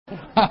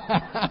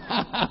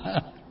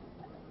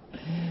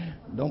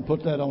Don't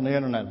put that on the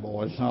internet,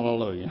 boys.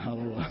 Hallelujah.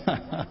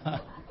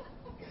 Hallelujah.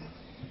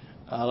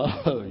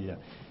 Hallelujah.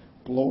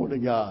 Glory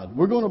to God.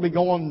 We're going to be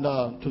going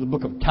to the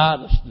book of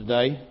Titus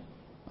today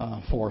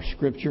for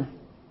Scripture.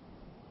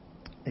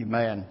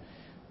 Amen.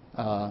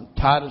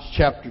 Titus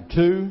chapter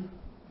 2.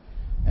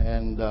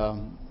 And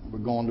we're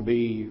going to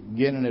be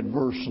beginning at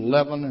verse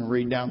 11 and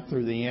read down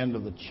through the end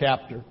of the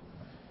chapter.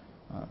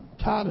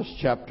 Titus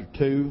chapter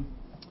 2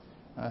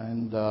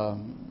 and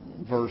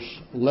verse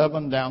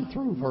 11 down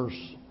through verse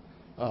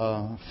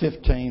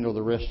 15 or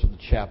the rest of the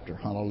chapter.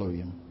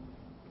 Hallelujah.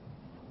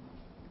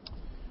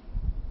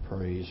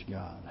 Praise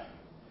God.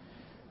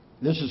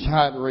 This is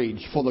how it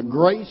reads. For the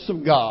grace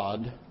of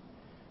God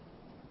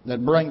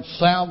that brings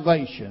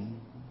salvation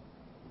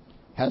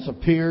has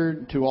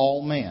appeared to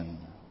all men,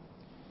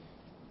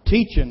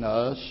 teaching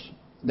us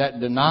that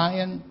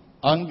denying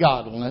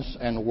ungodliness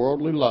and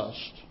worldly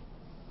lust,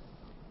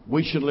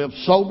 we should live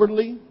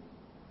soberly,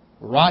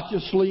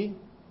 righteously,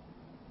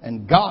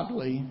 and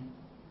godly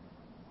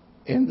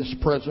in this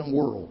present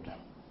world,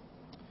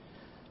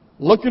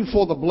 looking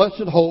for the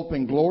blessed hope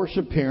and glorious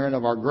appearing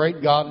of our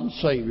great God and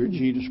Savior,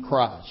 Jesus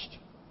Christ,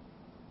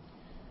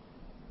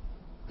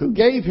 who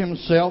gave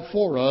himself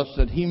for us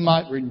that he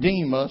might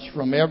redeem us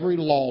from every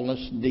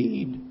lawless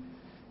deed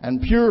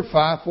and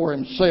purify for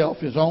himself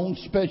his own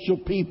special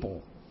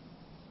people,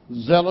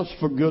 zealous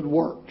for good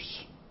works.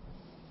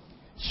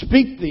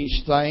 Speak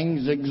these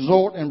things,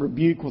 exhort and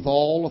rebuke with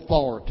all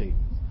authority.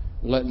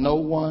 Let no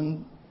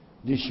one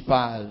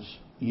despise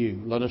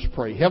you. Let us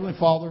pray. Heavenly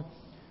Father,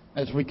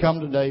 as we come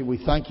today, we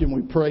thank you and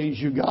we praise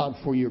you, God,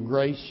 for your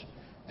grace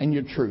and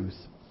your truth.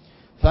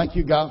 Thank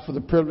you, God, for the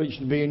privilege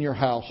to be in your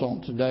house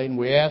on today. And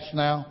we ask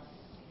now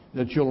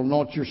that you'll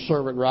anoint your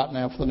servant right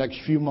now for the next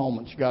few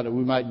moments, God, that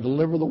we might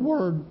deliver the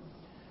word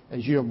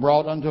as you have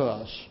brought unto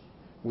us.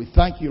 We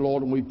thank you,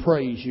 Lord, and we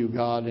praise you,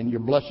 God, in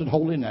your blessed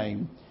holy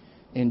name.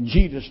 In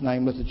Jesus'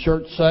 name, let the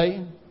church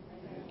say,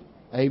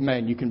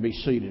 Amen. You can be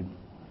seated.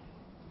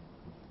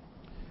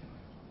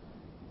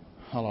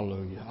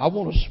 Hallelujah. I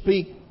want to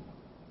speak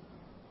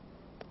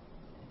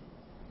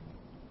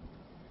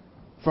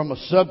from a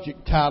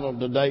subject titled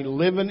today,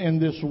 Living in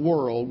This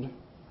World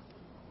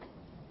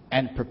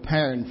and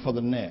Preparing for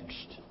the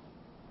Next.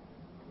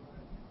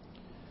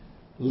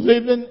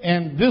 Living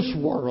in this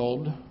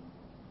world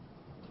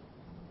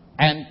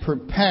and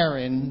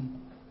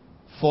preparing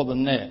for the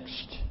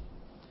next.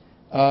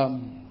 I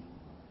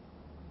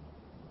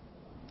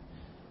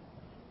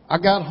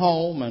got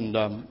home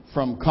and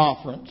from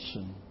conference,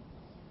 and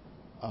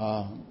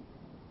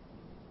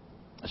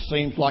it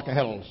seems like I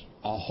had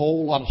a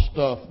whole lot of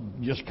stuff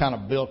just kind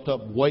of built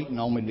up waiting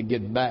on me to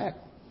get back.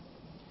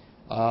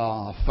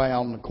 I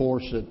found, of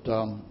course,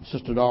 that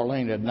Sister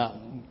Darlene had not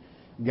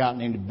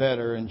gotten any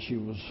better and she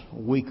was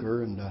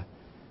weaker, and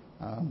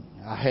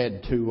I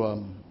had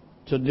to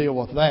deal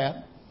with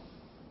that.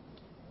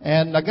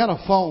 And I got a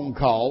phone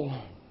call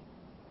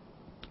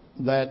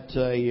that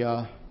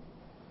a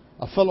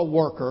fellow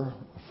worker,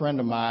 a friend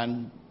of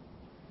mine,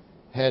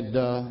 had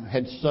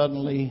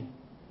suddenly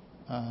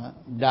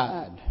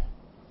died.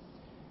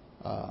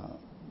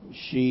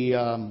 She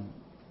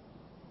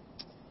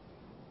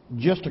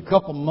just a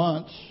couple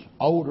months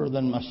older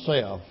than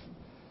myself.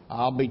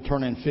 I'll be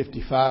turning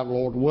 55,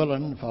 Lord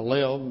willing, if I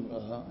live,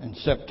 in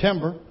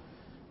September.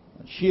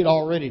 She had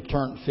already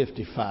turned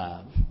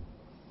 55.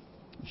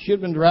 She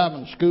had been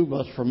driving a school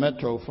bus for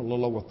Metro for a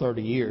little over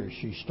 30 years.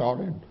 She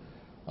started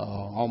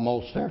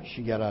almost after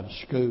she got out of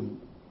school.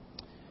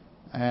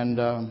 And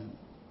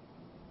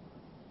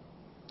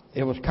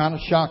it was kind of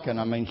shocking.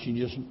 I mean,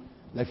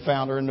 they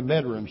found her in the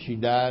bedroom. She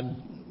died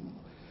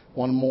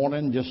one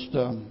morning just,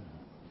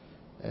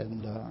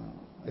 and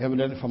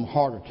evidently from a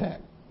heart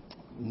attack.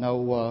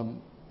 No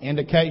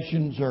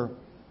indications or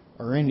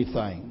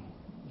anything.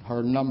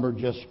 Her number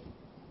just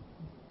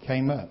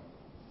came up.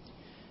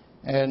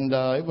 And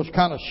it was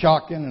kind of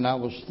shocking, and I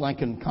was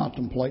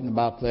contemplating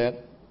about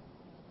that.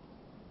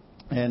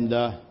 And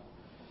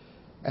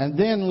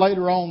then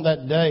later on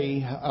that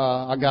day,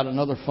 I got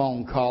another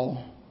phone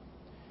call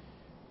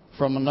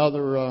from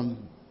another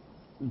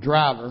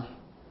driver,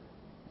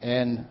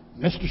 and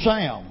Mr.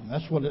 Sam.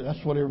 That's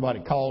what everybody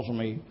calls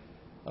me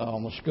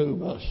on the school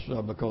bus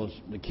because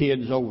the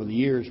kids over the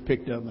years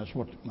picked up. That's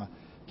what my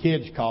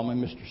kids call me,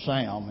 Mr.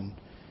 Sam, and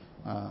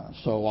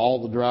so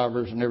all the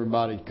drivers and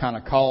everybody kind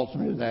of calls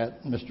me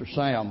that, Mr.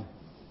 Sam.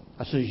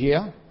 I says,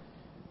 yeah.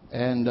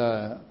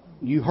 And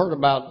you heard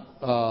about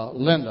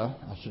Linda?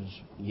 I says,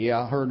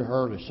 yeah, I heard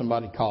her that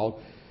somebody called.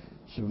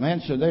 So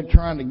man, so they're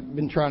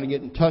been trying to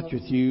get in touch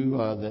with you.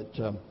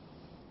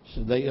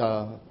 So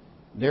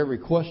they're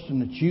requesting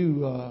that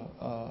you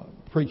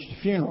preach the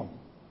funeral.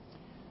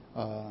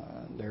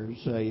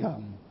 There's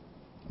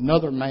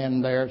another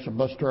man there. It's a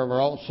bus driver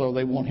also.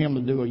 They want him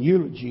to do a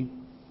eulogy,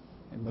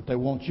 but they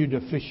want you to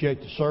officiate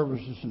the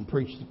services and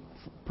preach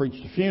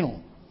the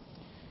funeral.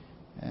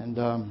 And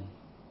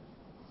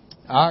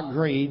I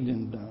agreed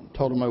and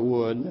told him I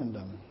would. And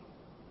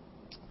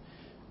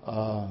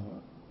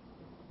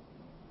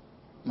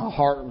my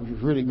heart was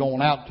really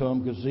going out to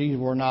them because these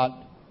were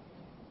not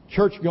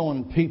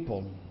church-going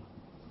people.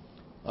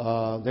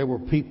 They were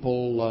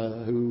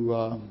people who,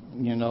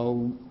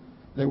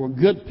 they were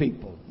good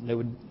people.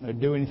 They'd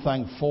do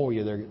anything for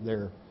you.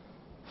 They're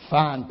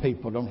fine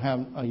people. Don't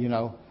have,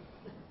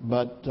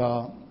 But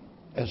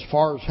as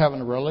far as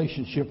having a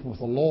relationship with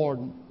the Lord,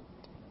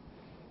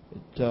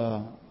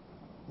 it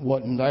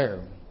wasn't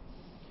there.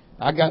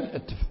 I got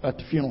at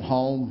the funeral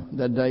home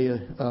that day,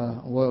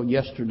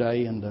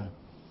 yesterday, and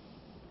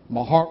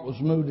my heart was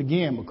moved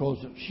again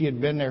because she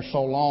had been there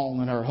so long,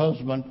 and her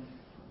husband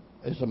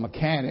is a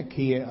mechanic.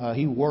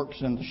 He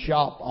works in the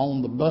shop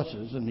on the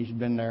buses, and he's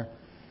been there.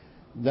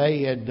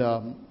 They had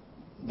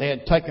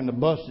taken the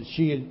bus that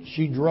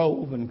she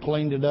drove and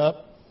cleaned it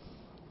up,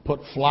 put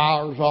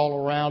flowers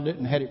all around it,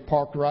 and had it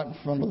parked right in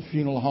front of the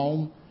funeral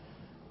home.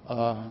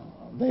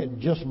 They had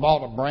just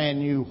bought a brand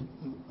new,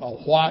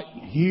 white,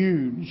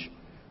 huge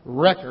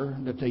wrecker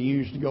that they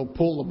use to go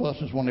pull the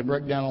buses when they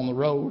break down on the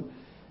road.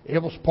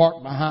 It was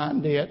parked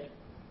behind it.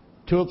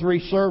 2 or 3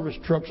 service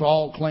trucks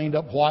all cleaned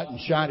up white and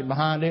shiny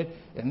behind it.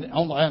 And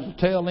on the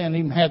tail end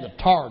even had the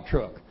tar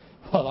truck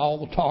with all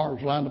the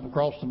tars lined up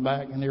across the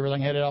back and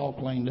everything, had it all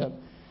cleaned up.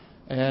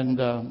 And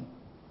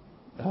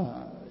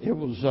it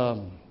was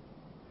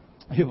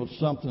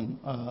something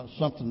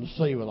to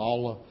see with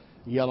all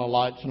the yellow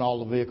lights and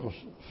all the vehicles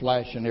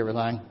flashing and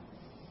everything.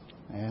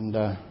 And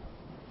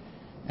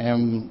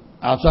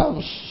as I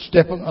was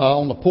stepping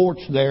on the porch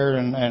there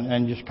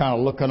and just kind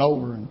of looking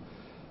over,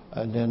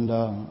 and then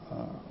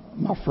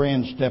my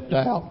friend stepped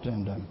out,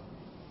 and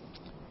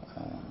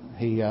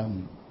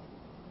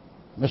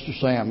Mr.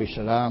 Sam, he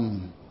said,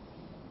 I'm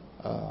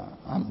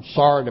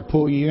sorry to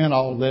pull you in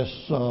all this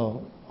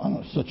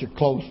on such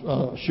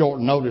a short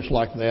notice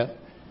like that.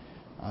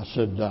 I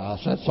said,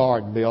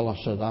 sorry, Bill. I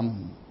said,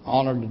 I'm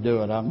honored to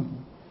do it.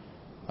 I'm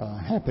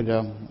happy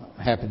to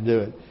do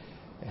it.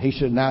 He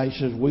said,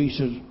 we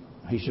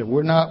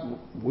were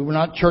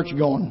not church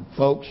going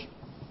folks.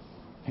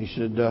 He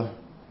said,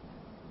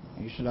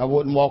 I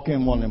wouldn't walk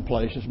in one of them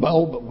places,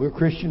 but we're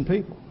Christian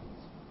people.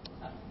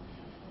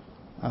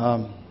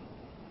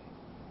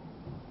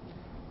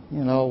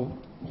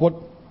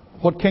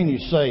 What can you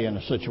say in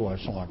a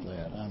situation like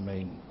that? I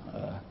mean,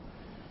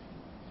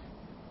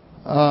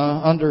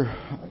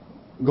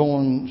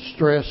 undergoing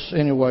stress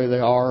anyway they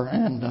are,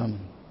 and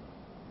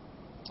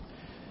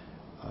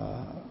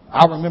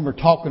I remember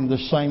talking to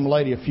this same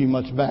lady a few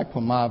months back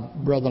when my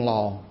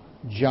brother-in-law,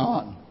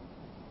 John,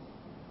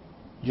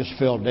 just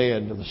fell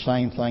dead to the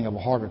same thing of a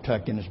heart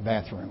attack in his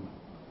bathroom.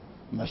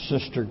 My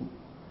sister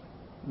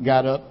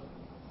got up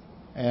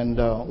and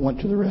went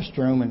to the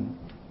restroom and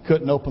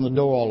couldn't open the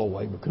door all the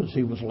way because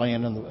he was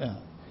laying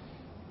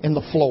in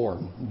the floor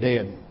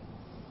dead.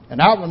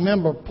 And I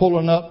remember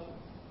pulling up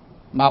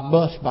my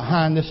bus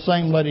behind this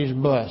same lady's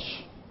bus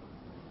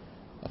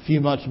a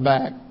few months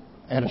back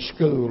at a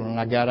school, and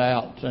I got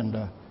out, and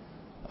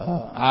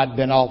I'd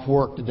been off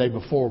work the day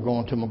before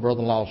going to my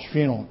brother-in-law's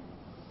funeral.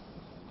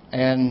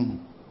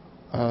 And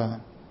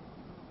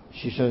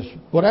she says,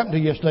 "What happened to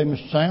you yesterday,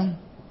 Mr. Sam?"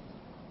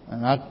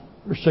 And I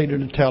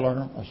proceeded to tell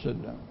her. I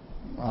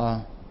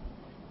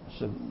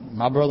said,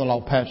 my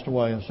brother-in-law passed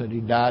away. I said, he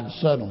died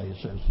suddenly.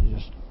 He says, he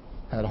just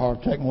had a heart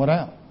attack and went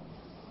out.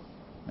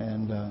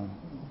 And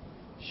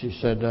she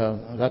said,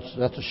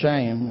 that's a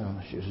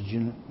shame. She said,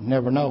 you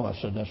never know. I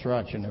said, that's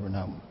right, you never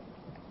know.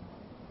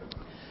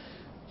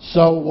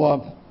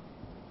 So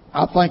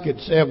I think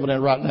it's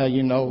evident right now,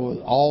 with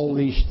all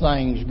these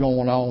things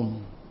going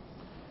on,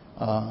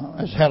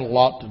 it's had a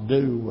lot to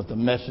do with the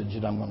message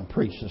that I'm going to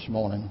preach this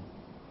morning.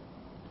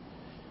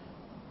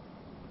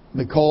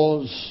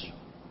 Because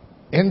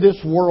in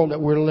this world that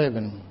we're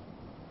living,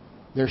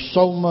 there's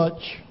so much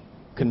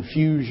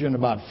confusion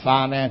about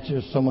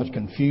finances, so much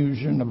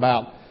confusion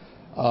about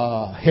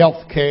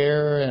health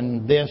care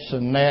and this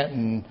and that,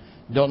 and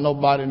don't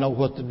nobody know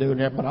what to do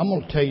there. But I'm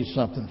going to tell you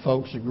something,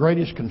 folks. The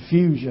greatest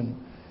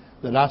confusion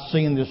that I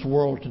see in this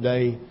world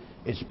today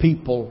is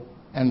people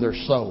and their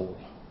soul.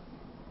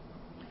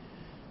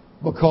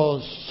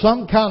 Because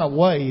some kind of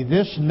way,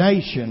 this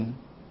nation,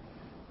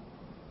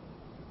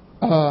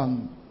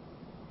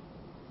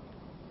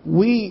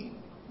 we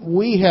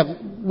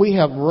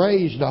have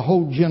raised a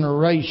whole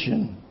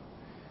generation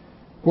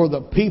where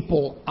the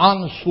people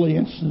honestly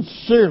and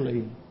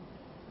sincerely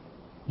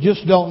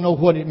just don't know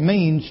what it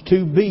means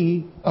to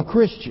be a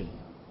Christian.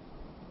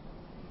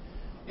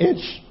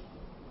 It's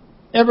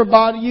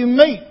everybody you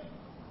meet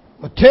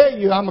will tell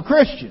you I'm a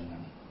Christian.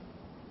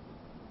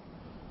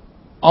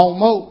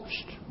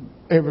 Almost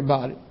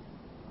everybody.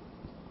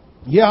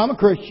 Yeah, I'm a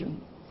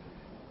Christian.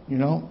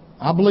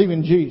 I believe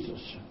in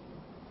Jesus.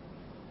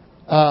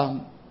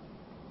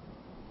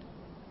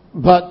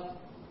 But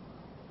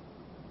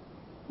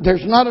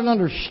there's not an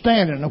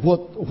understanding of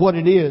what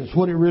it is,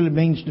 what it really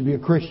means to be a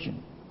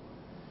Christian.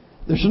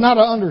 There's not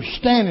an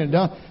understanding.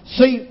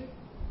 See,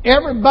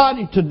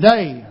 everybody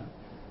today,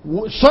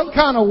 some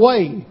kind of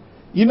way,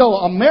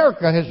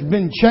 America has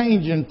been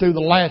changing through the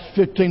last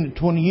 15 to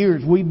 20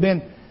 years. We've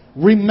been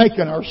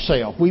remaking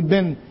ourselves. We've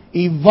been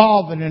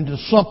evolving into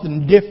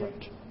something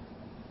different.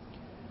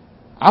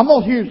 I'm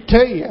on here to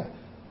tell you,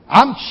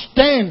 I'm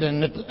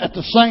standing at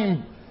the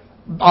same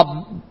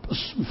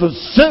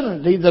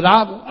vicinity that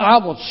I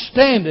was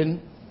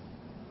standing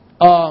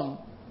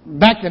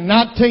back in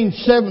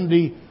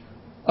 1970,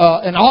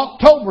 in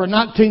October of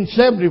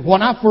 1970,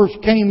 when I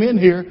first came in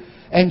here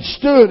and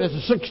stood as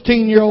a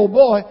 16-year-old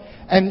boy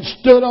and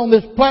stood on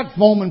this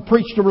platform and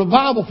preached a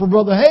revival for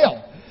Brother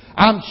Hale.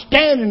 I'm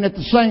standing at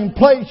the same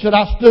place that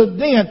I stood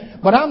then,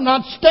 but I'm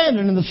not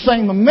standing in the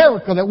same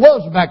America that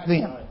was back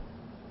then.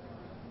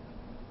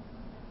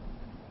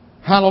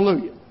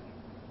 Hallelujah.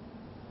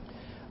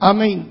 I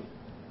mean,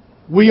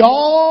 we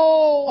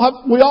all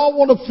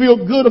want to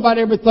feel good about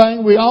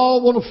everything. We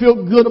all want to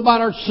feel good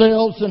about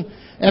ourselves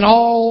and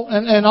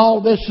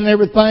all this and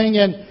everything.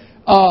 And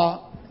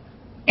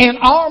in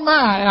our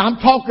mind, I'm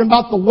talking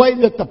about the way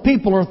that the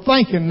people are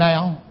thinking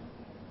now.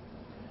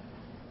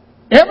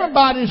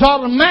 Everybody's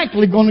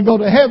automatically going to go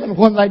to heaven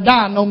when they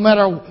die, no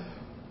matter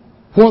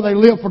whether they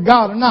live for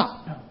God or not.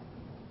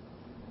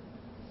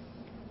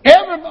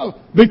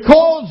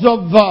 Because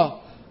of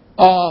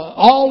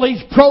all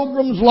these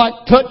programs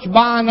like Touched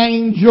by an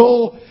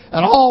Angel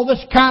and all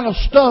this kind of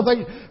stuff,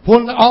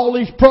 when all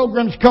these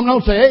programs come on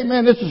and say, hey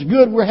man, this is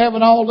good, we're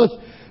having all this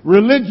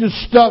religious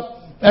stuff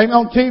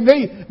on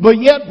TV. But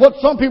yet what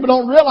some people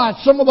don't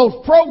realize, some of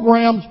those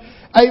programs,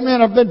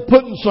 amen, have been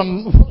putting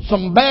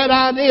some bad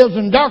ideas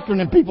and doctrine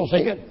in people's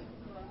head.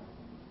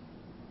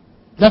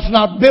 That's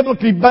not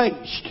biblically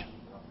based.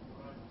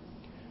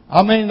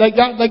 I mean, they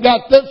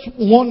got this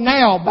one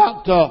now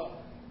about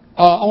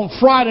on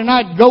Friday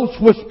night,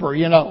 Ghost Whisper,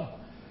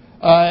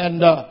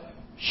 and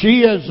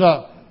she is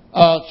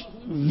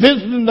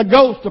visiting the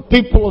ghosts of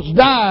people that's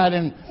died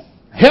and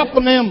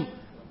helping them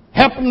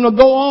to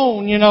go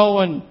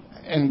on,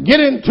 and get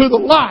into the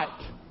light.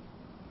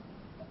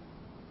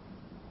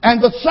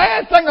 And the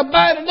sad thing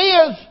about it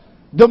is,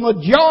 the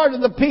majority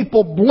of the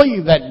people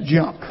believe that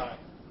junk.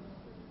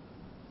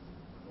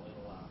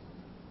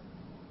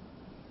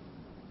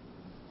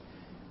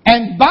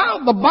 And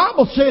the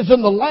Bible says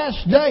in the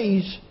last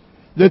days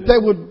that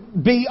there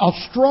would be a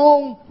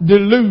strong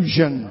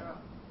delusion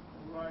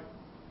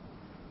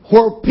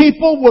where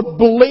people would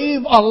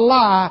believe a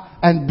lie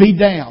and be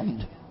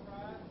damned.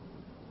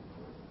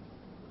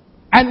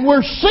 And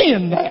we're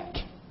seeing that.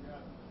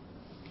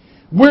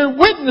 We're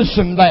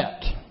witnessing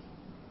that.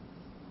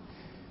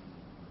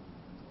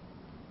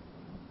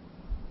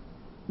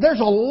 There's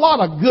a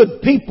lot of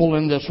good people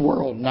in this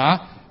world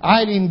now.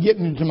 I ain't even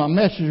getting into my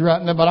message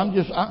right now, but I'm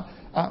just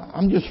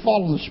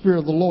following the Spirit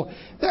of the Lord.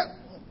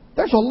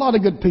 There's a lot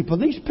of good people.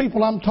 These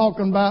people I'm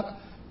talking about,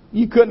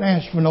 you couldn't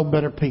ask for no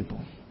better people.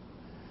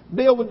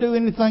 Bill would do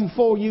anything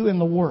for you in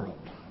the world.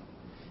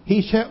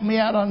 He's helped me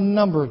out a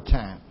number of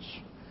times.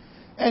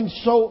 And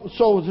so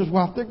is his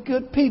wife. They're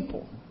good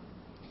people.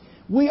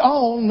 We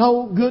all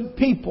know good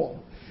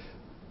people.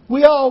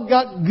 We all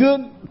got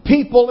good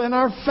people in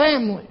our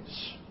families.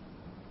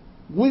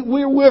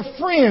 We're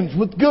friends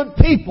with good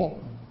people.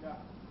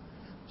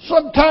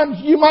 Sometimes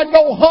you might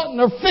go hunting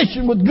or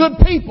fishing with good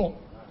people.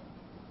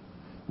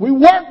 We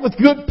work with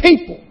good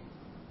people.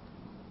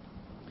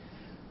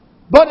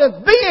 But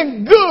if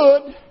being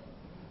good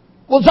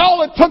was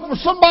all it took for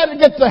somebody to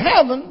get to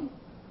heaven,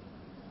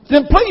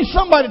 then please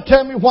somebody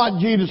tell me why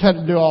Jesus had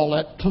to do all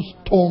that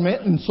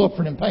torment and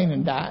suffering and pain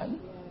and dying.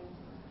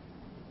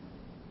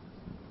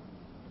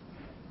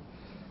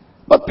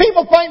 But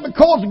people think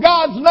because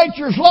God's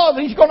nature is love,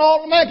 He's going to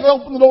automatically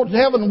open the door to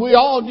heaven and we're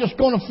all just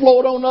going to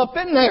float on up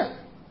in there.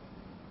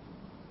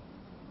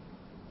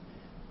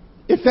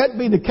 If that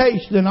be the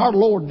case, then our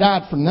Lord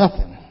died for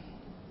nothing.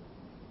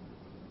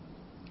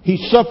 He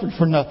suffered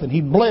for nothing.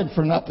 He bled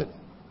for nothing.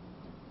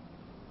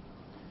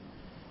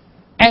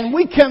 And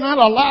we cannot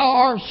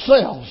allow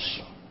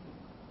ourselves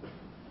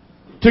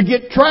to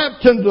get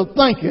trapped into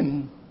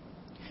thinking,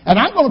 and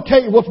I'm going to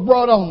tell you what's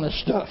brought on this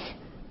stuff.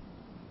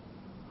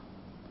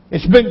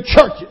 It's been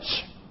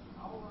churches.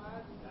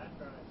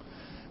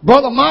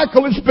 Brother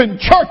Michael, it's been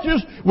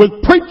churches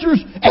with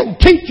preachers and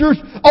teachers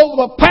over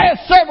the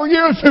past several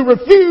years who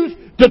refuse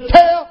to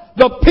tell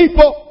the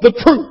people the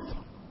truth.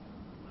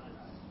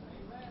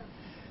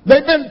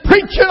 They've been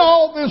preaching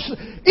all this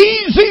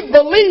easy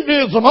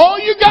believism. All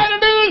you got to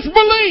do is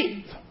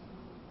believe.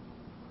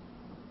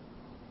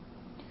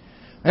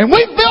 And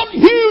we've built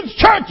huge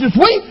churches.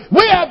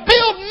 We have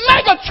built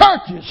mega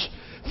churches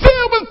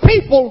filled with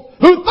people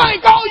who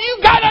think all you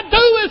got to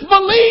do is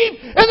believe,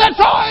 and that's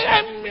all.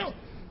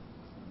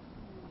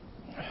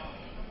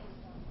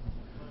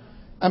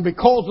 And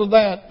because of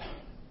that,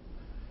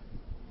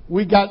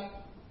 we got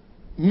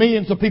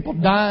millions of people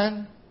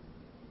dying,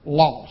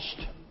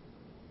 lost.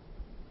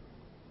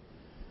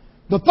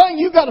 The thing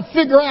you got to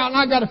figure out, and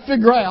I got to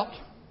figure out,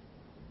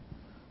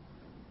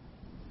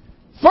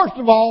 first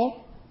of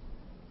all,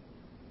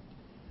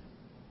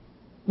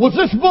 was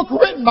this book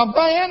written by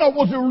man or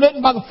was it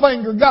written by the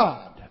finger of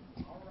God?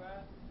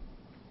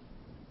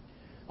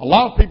 A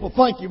lot of people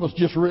think it was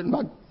just written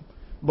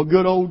by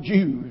good old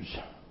Jews.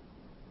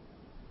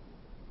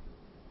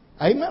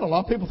 Amen. A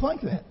lot of people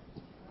think that.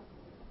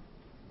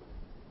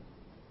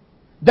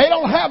 They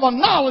don't have a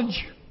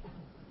knowledge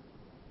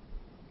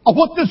of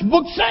what this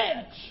book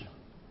says.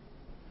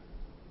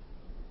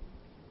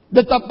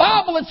 That the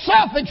Bible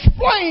itself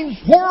explains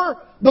where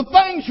the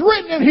things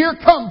written in here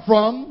come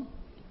from.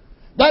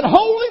 That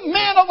holy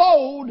men of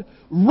old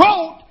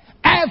wrote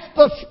as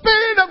the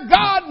Spirit of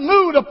God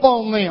moved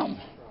upon them.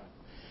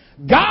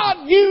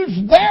 God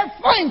used their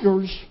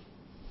fingers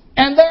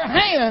and their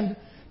hand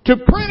to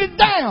print it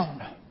down.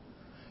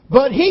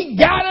 But He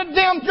guided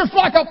them just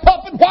like a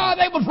puppet while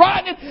they was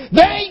writing it.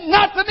 There ain't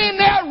nothing in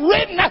there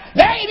written.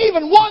 There ain't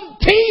even one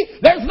T.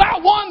 There's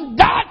not one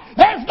dot.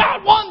 There's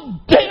not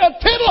one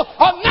tittle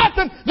of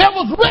nothing that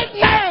was written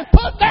there and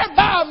put there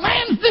by a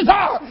man's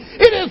desire.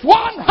 It is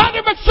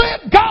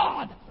 100%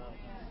 God.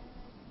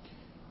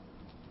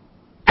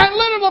 And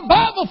literally the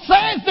Bible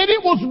says that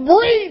it was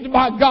breathed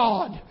by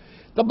God.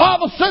 The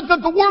Bible says that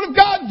the Word of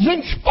God is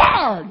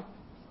inspired.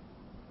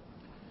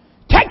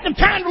 Take the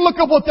time to look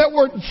up what that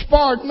word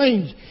inspired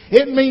means.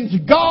 It means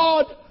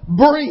God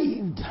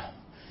breathed.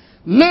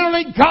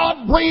 Literally,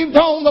 God breathed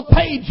on the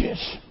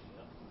pages.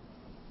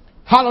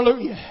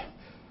 Hallelujah.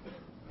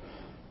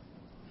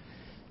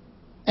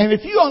 And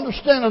if you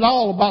understand at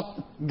all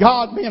about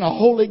God being a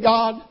holy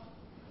God,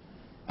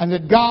 and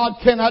that God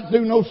cannot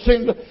do no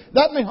sin,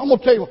 that means, I'm going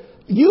to tell you,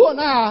 you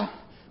and I,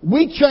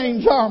 we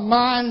change our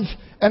minds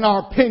and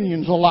our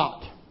opinions a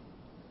lot.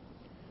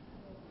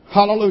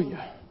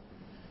 Hallelujah.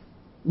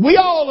 We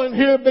all in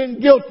here have been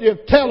guilty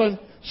of telling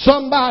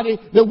somebody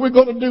that we're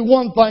going to do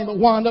one thing but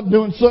wind up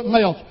doing something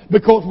else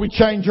because we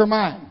change our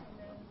mind.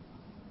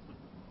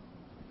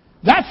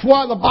 That's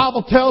why the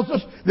Bible tells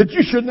us that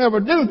you should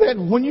never do that.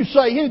 And when you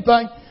say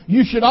anything,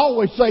 you should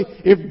always say,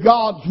 if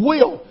God's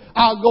will,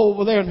 I'll go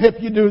over there and help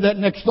you do that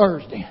next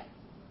Thursday.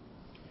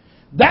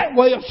 That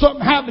way, if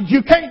something happens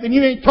you can't, then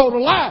you ain't told a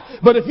lie.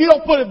 But if you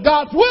don't put if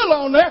God's will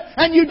on there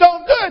and you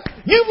don't do it,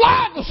 you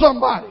lied to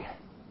somebody.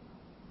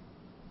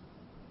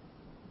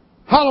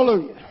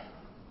 Hallelujah.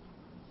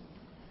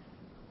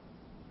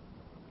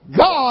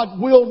 God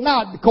will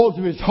not, because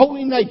of His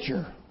holy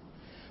nature,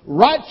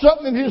 write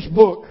something in His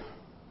book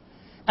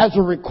as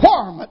a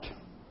requirement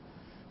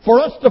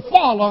for us to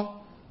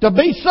follow, to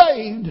be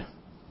saved,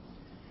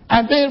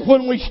 and then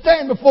when we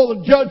stand before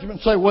the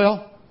judgment say,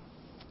 well,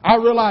 I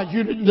realize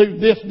you didn't do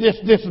this,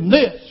 and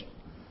this,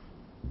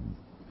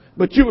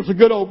 but you was a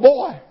good old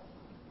boy,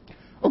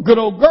 a good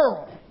old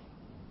girl.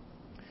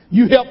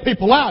 You helped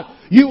people out.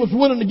 You was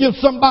willing to give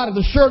somebody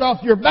the shirt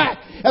off your back.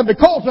 And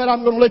because of that,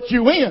 I'm going to let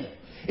you in.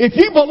 If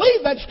you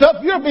believe that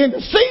stuff, you're being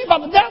deceived by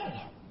the devil.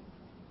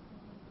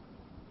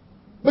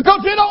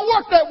 Because it don't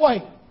work that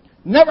way.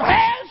 Never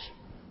has,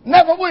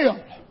 never will.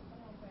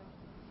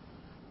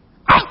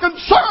 I'm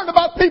concerned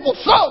about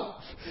people's souls.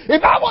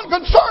 If I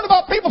wasn't concerned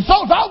about people's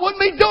souls, I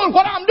wouldn't be doing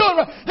what I'm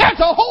doing. There's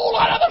a whole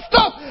lot of other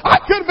stuff I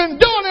could have been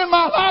doing in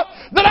my life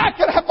that I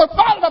could have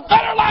provided a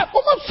better life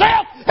for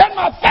myself and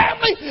my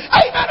family.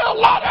 Amen. And a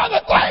lot of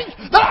other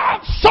things that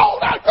I've sold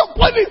out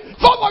completely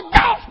for the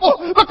gospel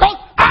because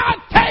I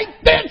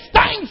take this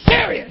thing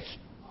serious.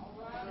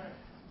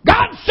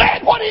 God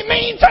said what He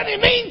means and He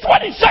means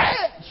what He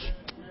says.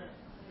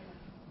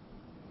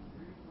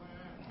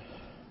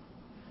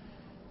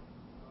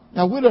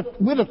 Now,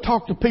 we'd have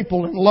talked to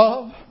people in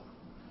love,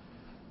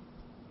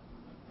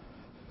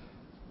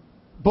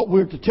 but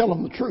we're to tell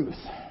them the truth.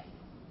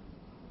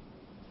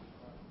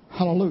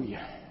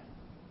 Hallelujah.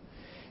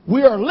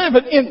 We are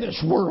living in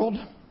this world,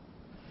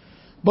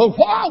 but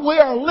while we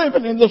are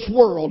living in this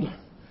world,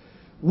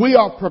 we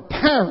are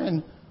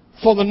preparing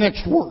for the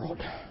next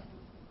world.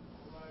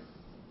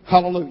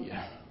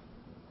 Hallelujah.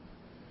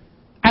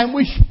 And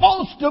we're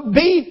supposed to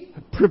be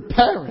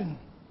preparing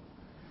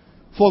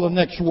for the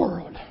next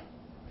world.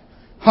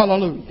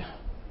 Hallelujah.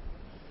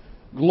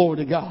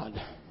 Glory to God.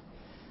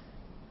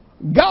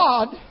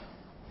 God,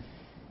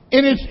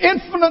 in His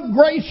infinite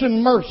grace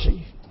and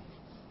mercy,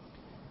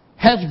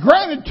 has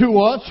granted to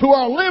us who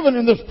are living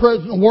in this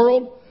present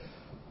world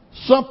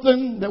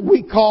something that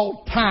we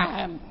call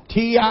time.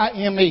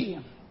 T-I-M-E.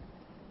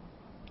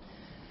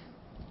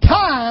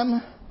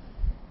 Time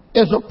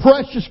is a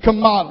precious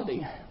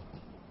commodity.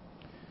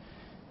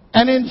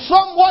 And in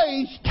some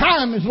ways,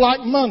 time is like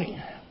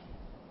money.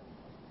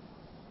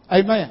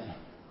 Amen.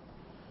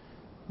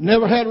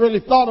 Never had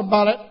really thought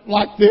about it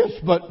like this,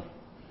 but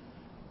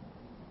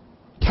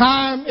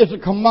time is a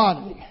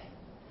commodity.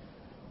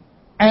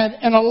 And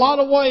in a lot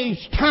of ways,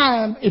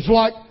 time is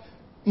like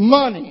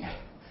money.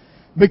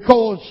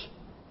 Because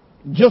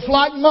just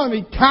like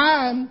money,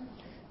 time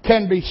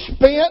can be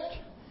spent,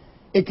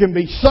 it can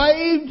be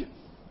saved,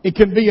 it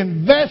can be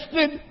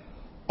invested,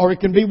 or it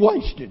can be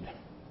wasted.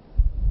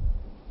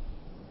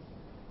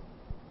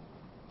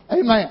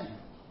 Amen.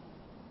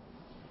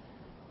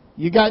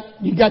 You got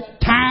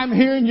time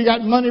here and you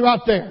got money right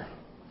there.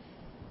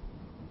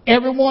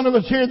 Every one of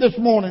us here this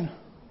morning,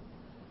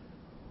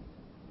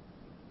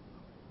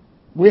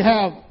 we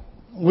have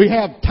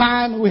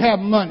time and we have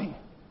money.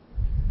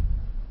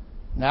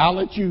 Now I'll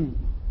let you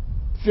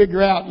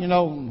figure out,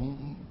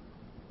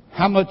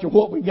 how much of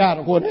what we got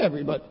or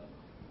whatever.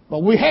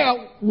 But we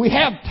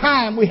have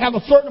time. We have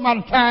a certain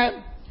amount of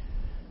time,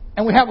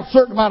 and we have a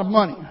certain amount of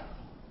money.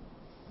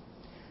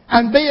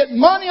 And be it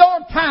money or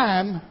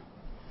time,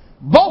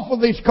 both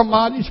of these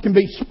commodities can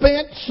be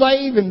spent,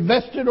 saved,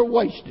 invested, or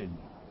wasted.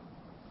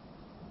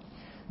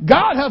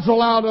 God has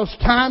allowed us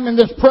time in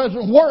this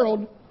present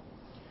world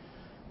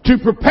to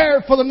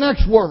prepare for the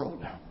next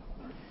world.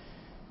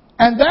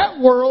 And that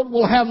world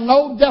will have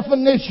no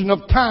definition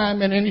of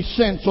time in any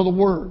sense of the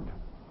word.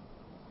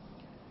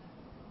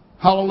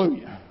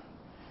 Hallelujah.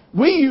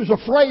 We use a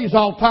phrase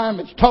all the time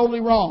that's totally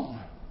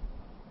wrong.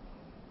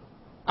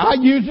 I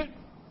use it.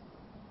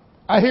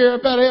 I hear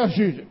everybody else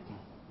use it.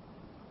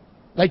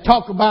 They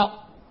talk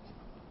about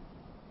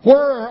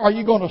where are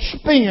you going to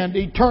spend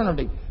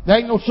eternity. There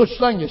ain't no such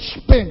thing as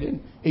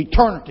spending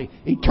eternity.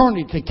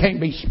 Eternity can't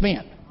be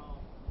spent.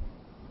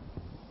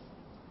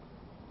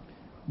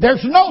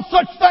 There's no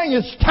such thing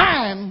as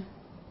time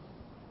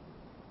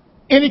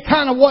any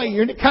kind of way,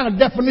 any kind of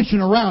definition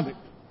around it.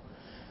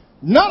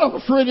 None of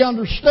us really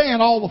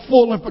understand all the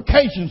full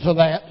implications of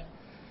that.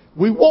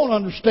 We won't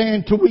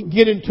understand until we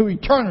get into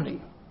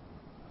eternity.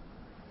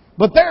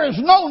 But there is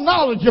no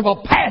knowledge of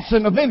a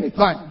passing of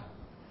anything.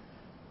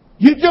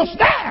 You're just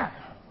there.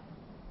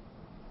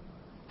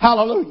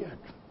 Hallelujah.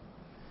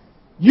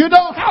 You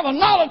don't have a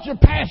knowledge of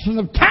passing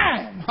of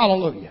time.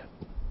 Hallelujah.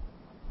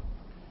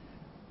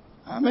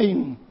 I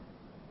mean,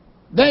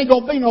 there ain't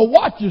going to be no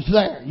watches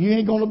there. You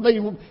ain't going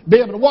to be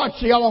able to watch,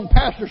 see how long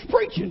pastor's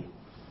preaching.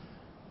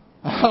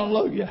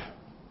 Hallelujah.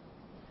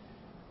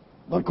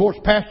 But of course,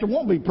 pastor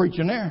won't be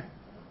preaching there.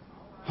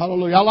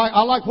 Hallelujah.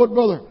 I like what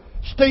Brother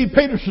Steve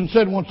Peterson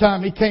said one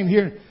time. He came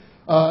here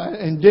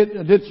and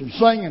did some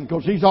singing,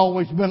 because he's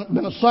always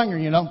been a singer,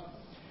 you know.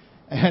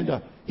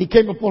 And he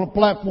came up on a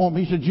platform.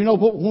 He said, you know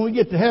what, when we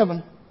get to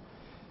heaven,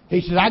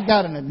 he said, I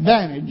got an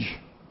advantage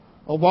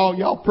over all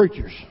y'all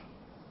preachers.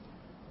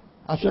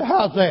 I said,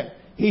 how's that?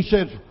 He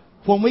said,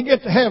 when we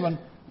get to heaven,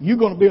 you're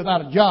going to be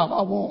without a job.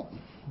 I won't.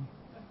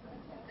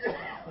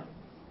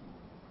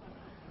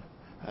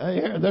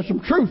 There's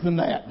some truth in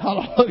that.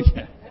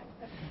 Hallelujah.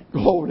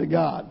 Glory to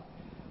God.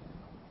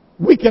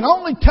 We can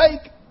only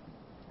take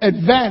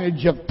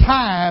advantage of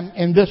time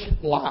in this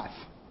life.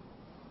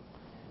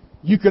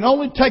 You can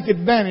only take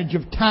advantage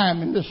of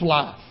time in this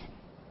life.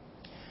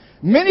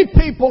 Many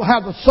people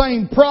have the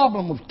same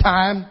problem with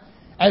time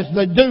as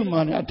they do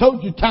money. I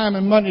told you time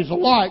and money is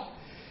alike.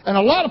 And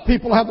a lot of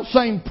people have the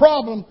same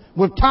problem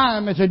with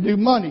time as they do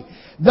money.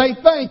 They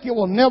think it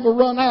will never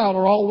run out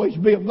or always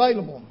be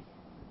available.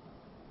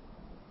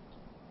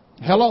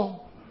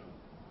 Hello?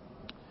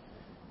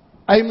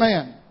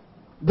 Amen.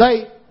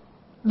 They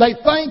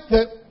think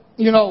that,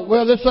 you know,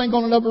 well, this ain't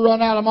going to never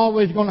run out. I'm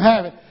always going to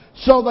have it.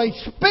 So they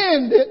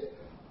spend it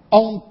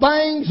on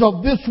things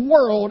of this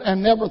world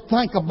and never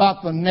think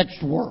about the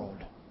next world.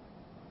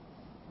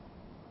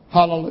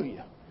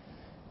 Hallelujah.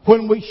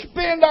 When we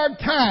spend our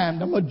time,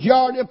 the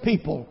majority of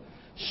people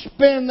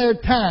spend their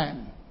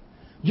time,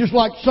 just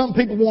like some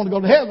people want to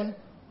go to heaven,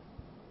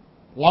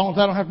 as long as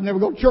I don't have to never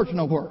go to church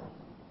nowhere.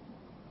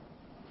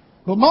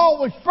 But my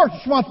always first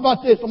response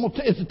about this,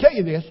 is to tell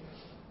you this,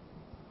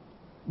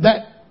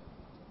 that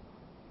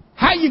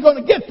how you going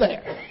to get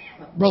there,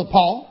 Brother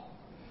Paul?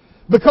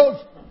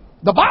 Because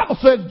the Bible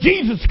says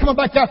Jesus is coming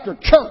back after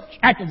church,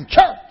 after the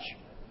church.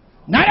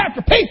 Not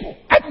after people,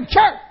 after the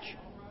church.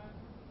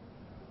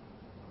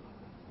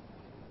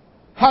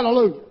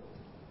 Hallelujah.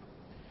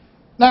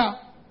 Now,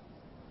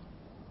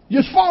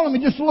 just follow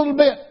me just a little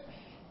bit.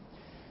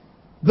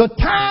 The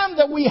time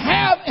that we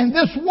have in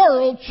this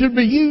world should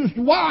be used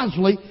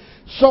wisely,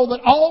 so that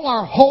all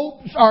our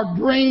hopes, our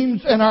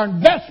dreams, and our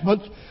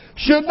investments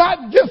should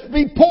not just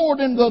be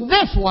poured into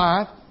this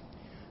life,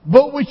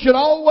 but we should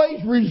always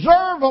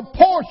reserve a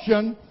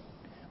portion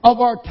of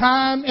our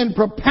time in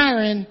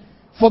preparing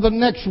for the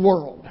next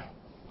world.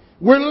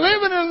 We're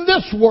living in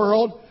this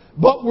world,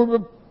 but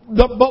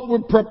we're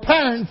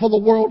preparing for the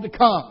world to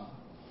come.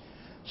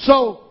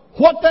 So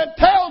what that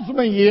tells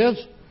me is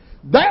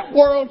that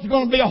world's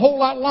going to be a whole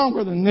lot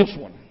longer than this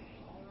one.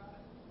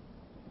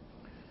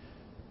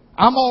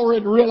 I'm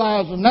already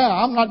realizing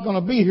now I'm not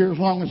going to be here as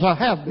long as I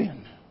have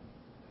been.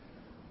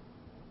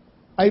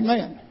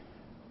 Amen.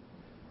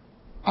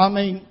 I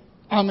mean,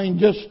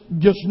 just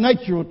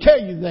nature will tell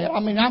you that. I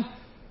mean,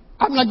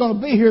 I'm not going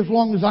to be here as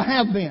long as I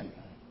have been.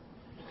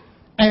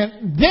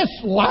 And this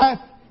life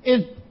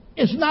is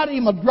not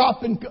even a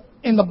drop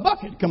in the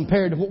bucket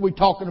compared to what we're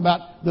talking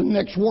about, the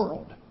next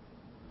world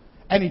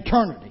and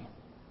eternity.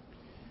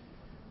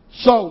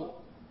 So,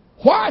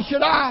 why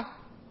should I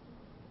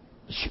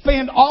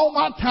spend all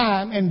my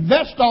time,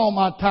 invest all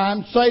my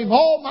time, save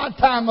all my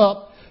time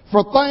up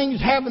for things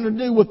having to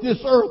do with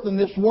this earth and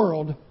this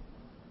world,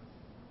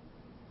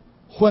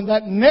 when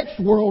that next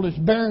world is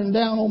bearing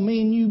down on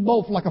me and you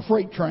both like a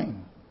freight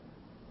train?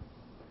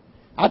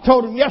 I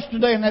told him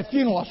yesterday in that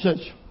funeral,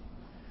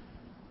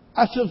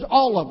 I says,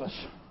 all of us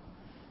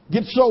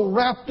get so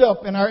wrapped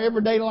up in our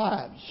everyday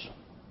lives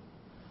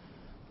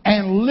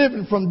and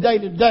living from day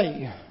to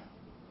day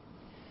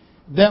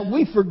that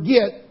we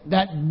forget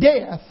that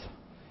death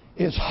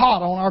is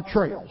hot on our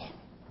trail.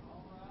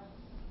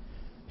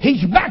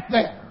 He's back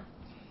there.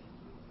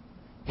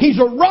 He's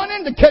a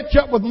running to catch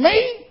up with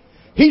me.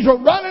 He's a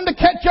running to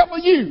catch up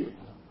with you.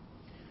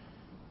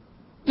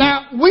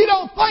 Now, we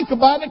don't think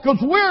about it because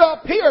we're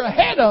up here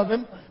ahead of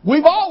Him.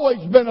 We've always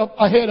been up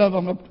ahead of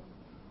Him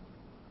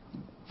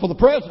for the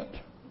present.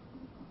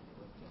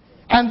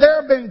 And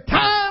there have been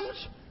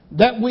times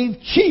that we've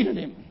cheated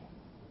Him.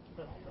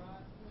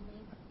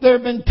 There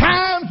have been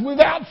times we've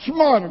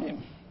outsmarted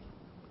Him.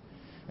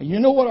 And you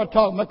know what I'm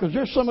talking about, because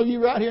there's some of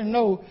you right here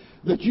know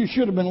that you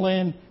should have been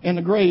laying in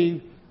the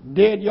graveyard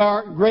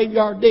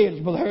dead, as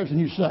Brother Harrison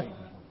used to say.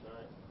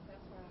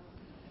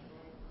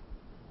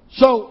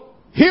 So,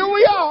 here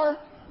we are,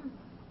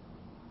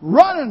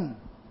 running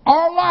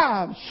our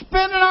lives,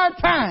 spending our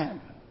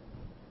time.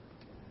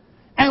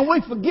 And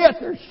we forget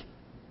there's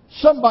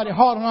somebody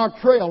hot on our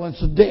trail, and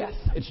it's death.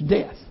 It's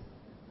death.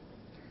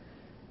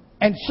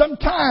 And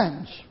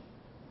sometimes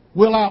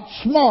we'll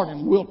outsmart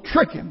Him. We'll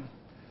trick Him.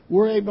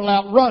 We're able to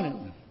outrun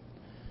Him.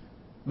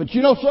 But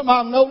you know something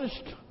I've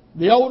noticed?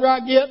 The older I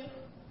get,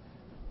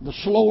 the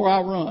slower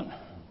I run.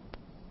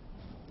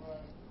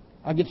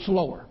 I get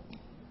slower.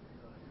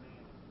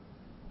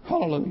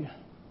 Hallelujah.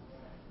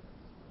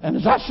 And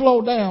as I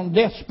slow down,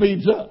 death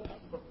speeds up.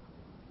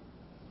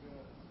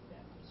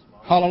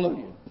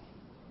 Hallelujah.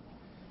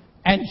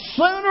 And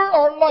sooner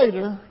or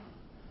later,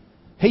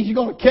 He's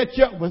going to catch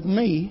up with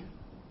me.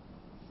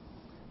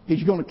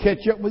 He's going to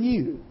catch up with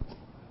you.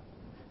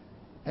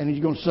 And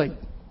He's going to say,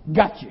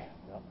 got you.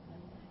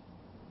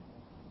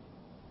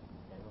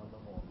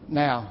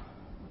 Now,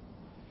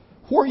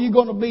 where are you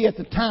going to be at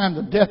the time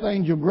the death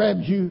angel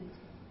grabs you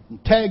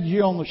and tags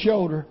you on the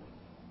shoulder?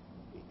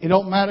 It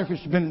don't matter if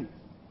it's been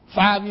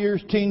 5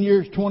 years, 10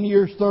 years, 20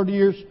 years, 30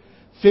 years,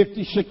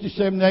 50, 60,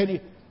 70,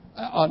 80,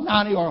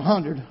 90, or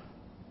 100.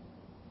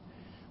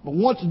 But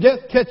once death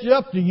catches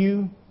up to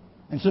you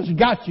and says,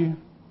 got you,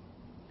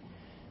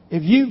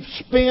 if you've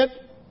spent,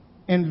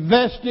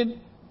 invested,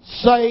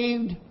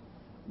 saved,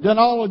 done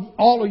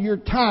all of your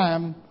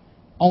time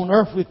on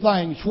earthly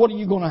things, what are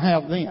you going to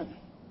have then?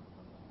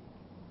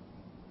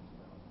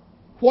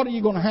 What are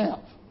you going to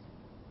have?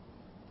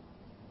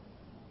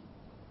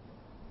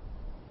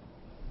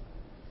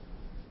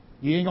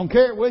 You ain't going to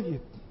carry it with you.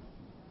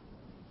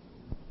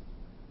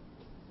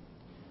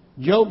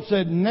 Job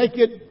said,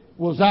 naked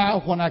was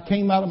I when I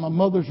came out of my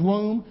mother's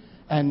womb,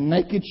 and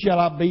naked shall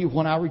I be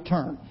when I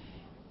return.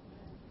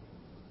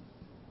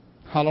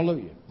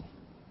 Hallelujah.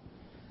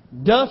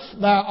 Dust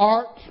thou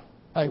art.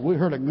 Hey, we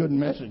heard a good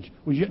message.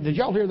 Did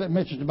y'all hear that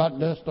message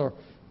about dust? Or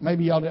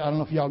maybe y'all did. I don't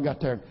know if y'all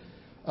got there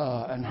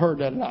and heard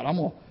that or not.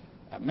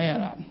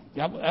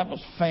 That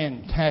was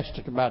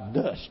fantastic about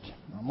dust.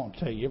 I'm going to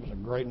tell you, it was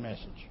a great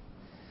message.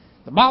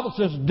 The Bible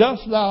says,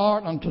 dust thou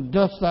art, unto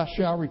dust thou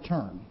shalt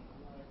return.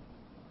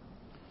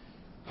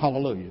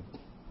 Hallelujah.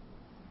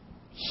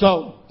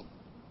 So,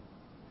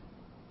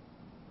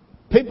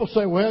 people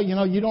say, well,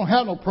 you don't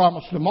have no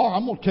promise tomorrow.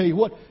 I'm going to tell you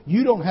what,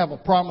 you don't have a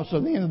promise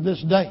at the end of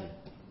this day.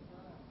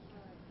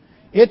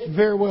 It's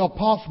very well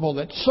possible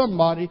that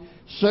somebody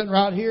sitting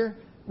right here,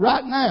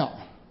 right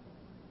now,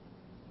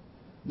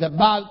 that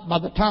by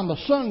the time the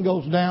sun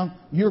goes down,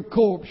 your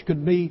corpse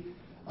could be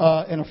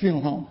in a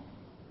funeral home.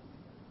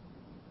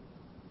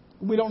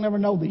 We don't ever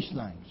know these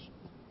things.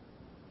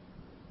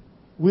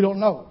 We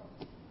don't know.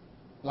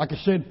 Like I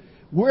said,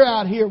 we're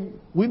out here.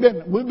 We've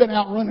been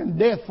outrunning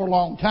death for a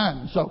long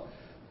time. So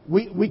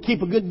we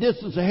keep a good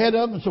distance ahead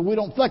of them, so we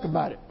don't think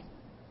about it.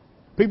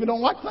 People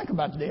don't like to think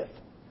about death.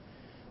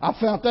 I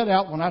found that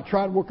out when I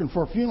tried working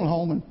for a funeral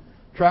home and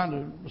trying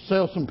to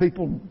sell some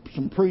people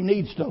some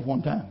pre-need stuff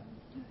one time.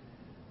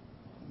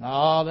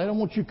 No, they don't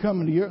want you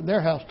coming to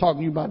their house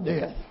talking to you about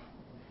death.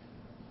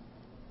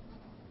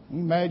 You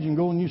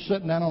imagine you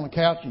sitting down on the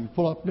couch and you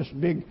pull up this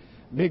big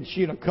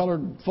sheet of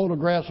colored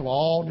photographs of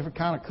all different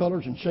kind of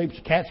colors and shapes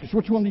of caskets.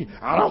 Which one do you?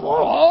 I don't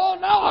want. Oh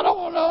no, I don't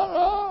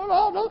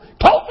want. No.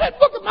 Tote that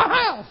book at my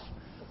house.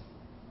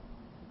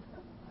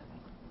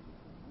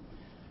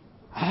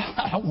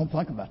 I don't want to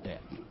think about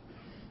that.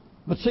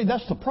 But see,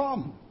 that's the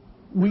problem.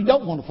 We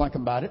don't want to think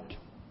about it.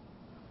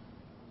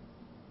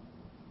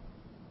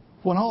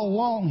 When all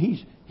along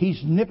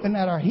he's nipping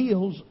at our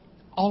heels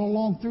all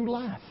along through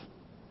life.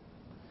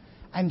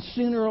 And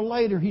sooner or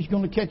later, He's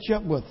going to catch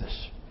up with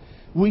us.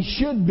 We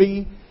should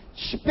be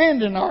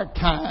spending our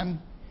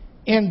time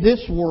in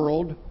this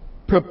world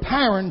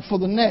preparing for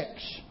the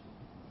next.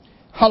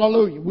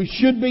 Hallelujah. We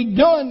should be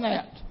doing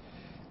that.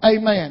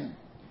 Amen.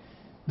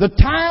 The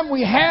time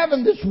we have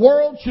in this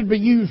world should be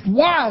used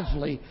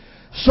wisely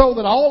so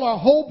that all our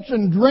hopes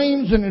and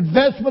dreams and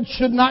investments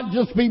should not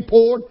just be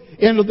poured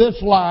into this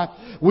life.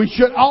 We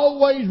should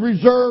always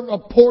reserve a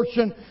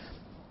portion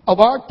of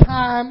our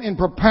time in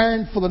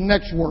preparing for the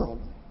next world.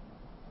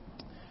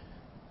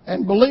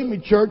 And believe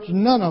me, church,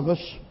 none of us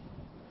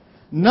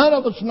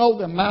know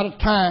the amount of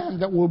time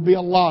that will be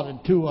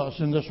allotted to us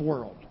in this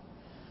world.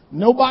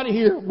 Nobody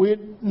here,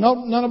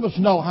 none of us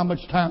know how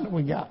much time that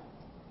we got.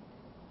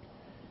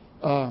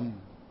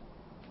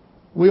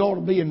 we ought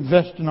to be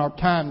investing our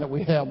time that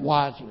we have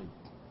wisely.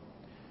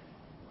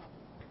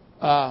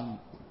 I'm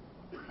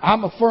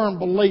a firm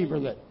believer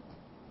that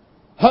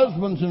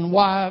husbands and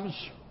wives,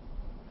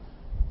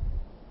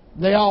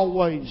 they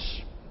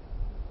always,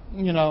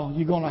 you're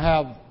going to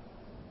have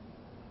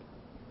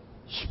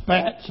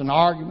spats and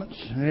arguments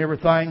and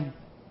everything.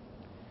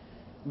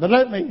 But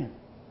let me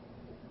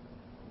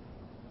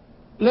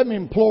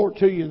implore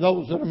to you,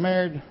 those that are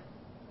married,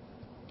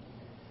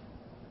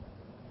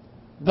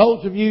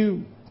 those of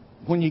you,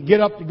 when you get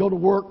up to go to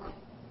work,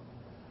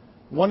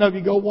 one of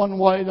you go one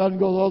way, the other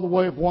go the other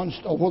way,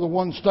 or whether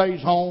one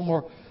stays home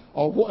or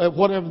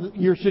whatever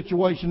your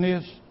situation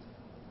is.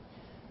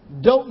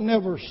 Don't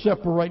never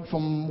separate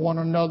from one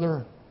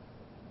another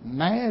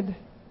mad.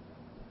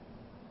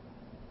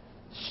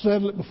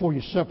 Settle it before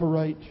you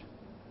separate.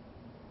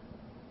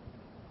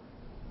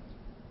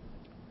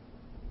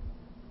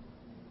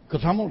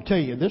 Because I'm going to tell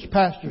you, this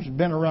pastor's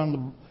been around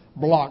the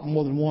block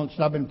more than once.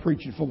 I've been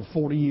preaching for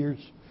 40 years.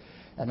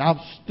 And I've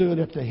stood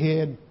at the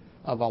head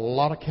of a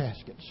lot of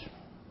caskets.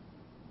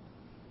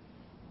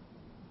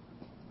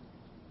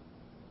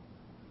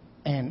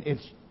 And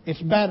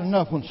it's bad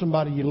enough when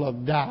somebody you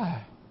love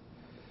die.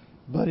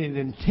 But it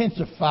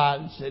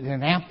intensifies it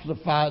and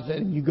amplifies it.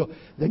 And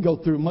they go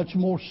through much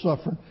more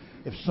suffering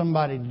if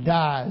somebody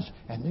dies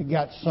and they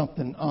got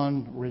something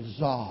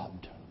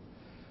unresolved.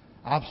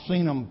 I've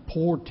seen them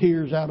pour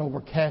tears out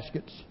over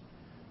caskets.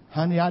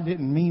 Honey, I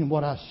didn't mean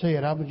what I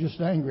said. I was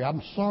just angry.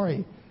 I'm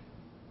sorry.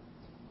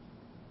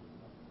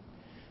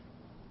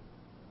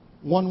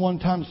 One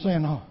time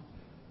saying,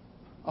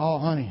 oh,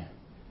 honey,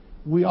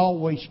 we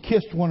always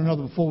kissed one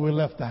another before we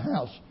left the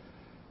house.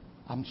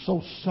 I'm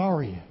so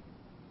sorry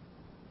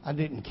I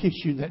didn't kiss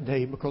you that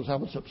day because I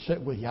was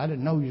upset with you. I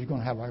didn't know you was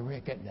going to have a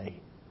wreck that day.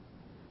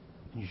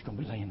 And you're going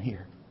to be laying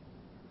here.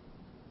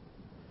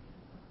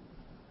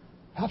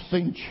 I've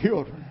seen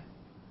children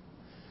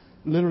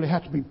literally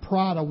have to be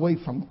pried away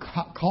from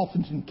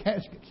coffins and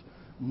caskets.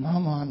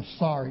 Mama, I'm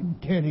sorry.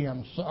 Daddy,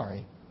 I'm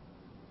sorry.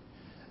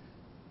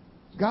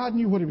 God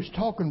knew what He was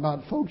talking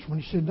about, folks, when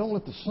He said, don't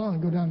let the sun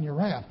go down your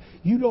wrath.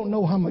 You don't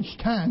know how much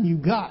time you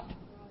got.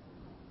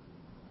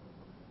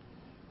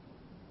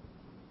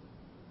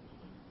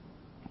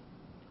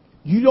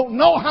 You don't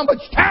know how much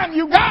time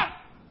you got.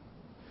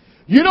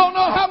 You don't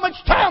know how much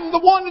time the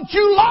one that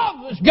you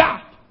love has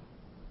got.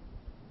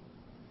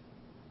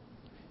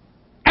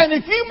 And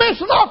if you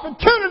miss an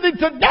opportunity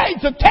today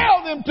to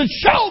tell them, to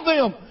show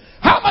them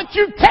how much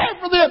you care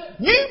for them,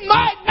 you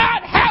might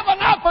not have an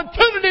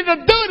opportunity to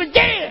do it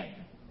again.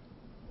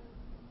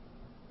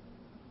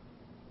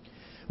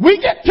 We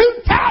get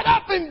too tied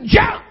up in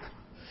junk.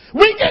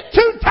 We get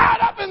too tied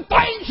up in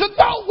things that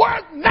don't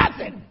worth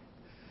nothing.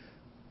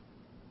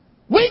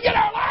 We get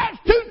our lives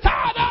too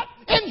tied up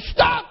in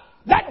stuff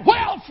that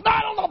wealth's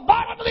not on the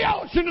bottom of the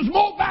ocean is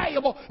more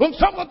valuable than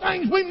some of the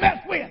things we mess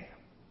with.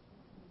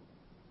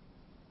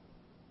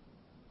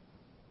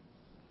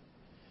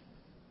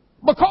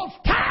 Because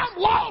time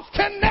lost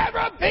can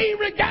never be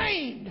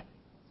regained.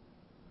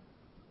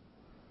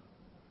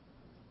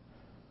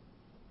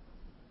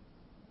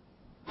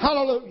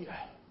 Hallelujah.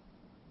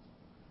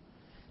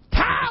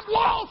 Time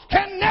lost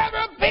can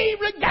never be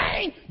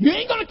regained. You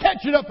ain't going to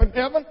catch it up in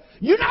heaven.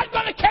 You're not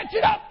going to catch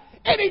it up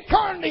in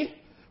eternity.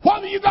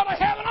 Whether you go to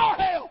heaven or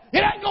hell, it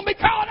ain't going to be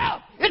caught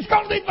up. It's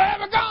going to be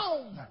forever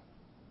gone.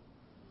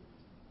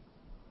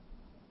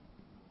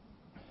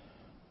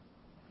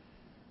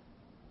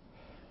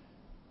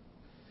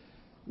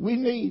 We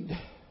need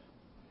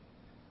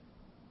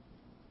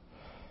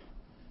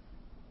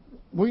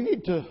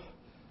to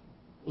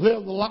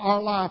live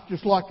our life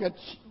just like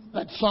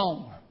that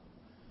song,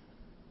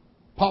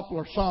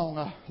 popular song.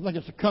 I think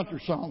it's a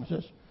country song. It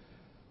says,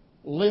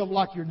 "Live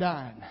like you're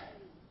dying."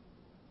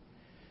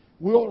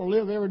 We ought to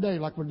live every day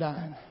like we're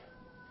dying,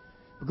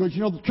 because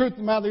the truth of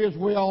the matter is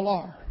we all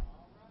are.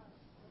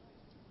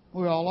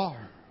 We all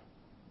are.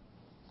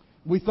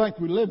 We think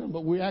we're living,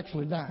 but we're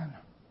actually dying.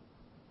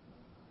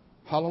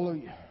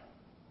 Hallelujah.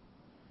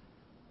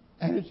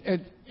 And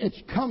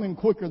it's coming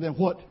quicker than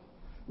what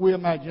we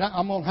imagine.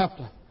 I'm going to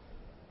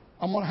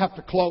have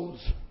to close.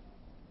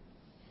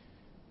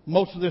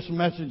 Most of this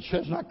message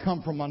has not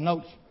come from my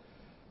notes.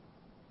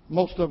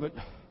 Most of it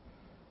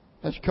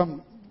has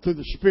come through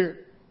the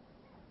Spirit.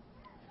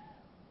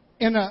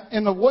 In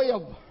a way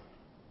of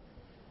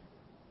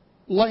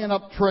laying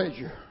up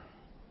treasure.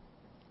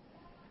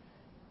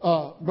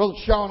 Brother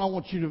Sean, I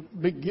want you to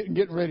be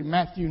getting ready.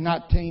 Matthew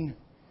 19.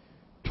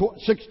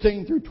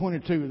 16 through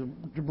 22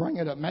 to bring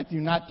it up.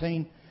 Matthew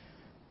 19,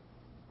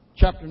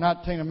 chapter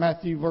 19 of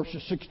Matthew,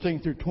 verses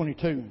 16 through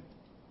 22.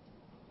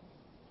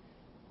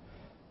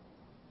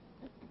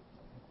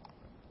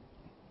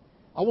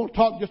 I want to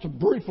talk just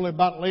briefly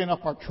about laying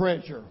up our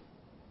treasure.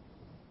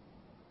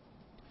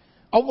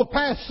 Over the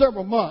past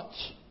several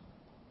months,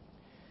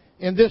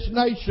 in this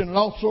nation and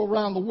also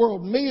around the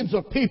world, millions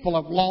of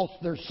people have lost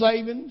their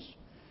savings,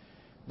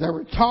 their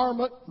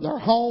retirement, their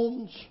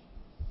homes,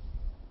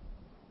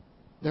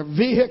 their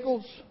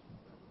vehicles,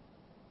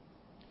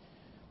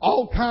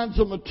 all kinds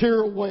of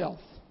material wealth.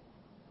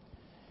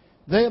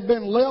 They have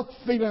been left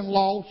feeling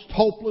lost,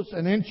 hopeless,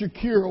 and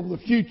insecure over the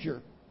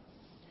future,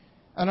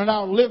 and are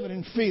now living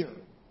in fear.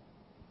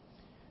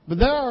 But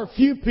there are a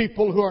few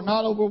people who are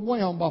not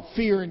overwhelmed by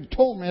fear and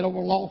torment over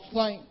lost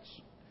things,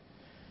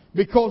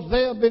 because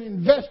they have been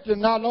invested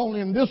not only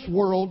in this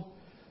world,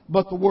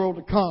 but the world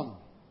to come.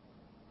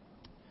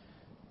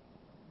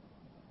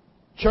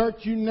 Church,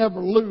 you never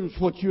lose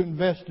what you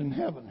invest in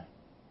heaven.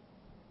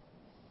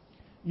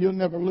 You'll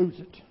never lose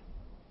it.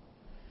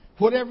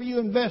 Whatever you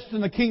invest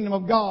in the kingdom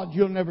of God,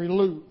 you'll never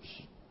lose.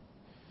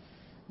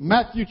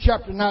 Matthew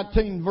chapter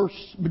 19,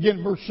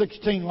 begin verse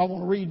 16. I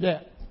want to read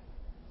that.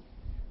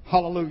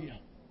 Hallelujah.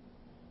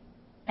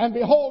 And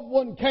behold,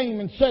 one came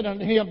and said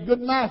unto him,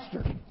 Good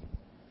master,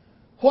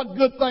 what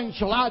good thing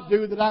shall I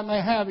do that I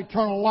may have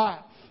eternal life?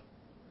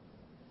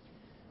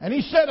 And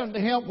he said unto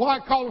him, Why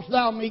callest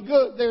thou me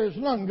good? There is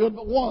none good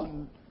but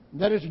one,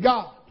 that is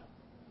God.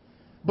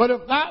 But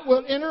if thou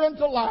wilt enter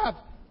into life,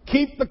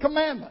 keep the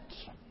commandments.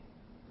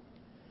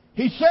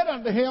 He said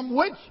unto him,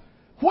 Which?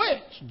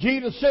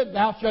 Jesus said,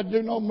 Thou shalt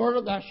do no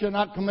murder, thou shalt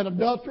not commit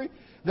adultery,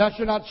 thou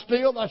shalt not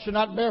steal, thou shalt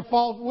not bear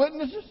false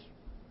witnesses.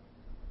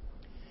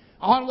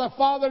 Honor thy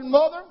father and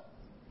mother,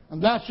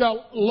 and thou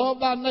shalt love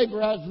thy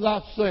neighbor as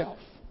thyself.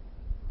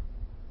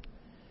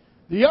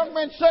 The young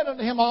man said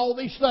unto him, All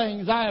these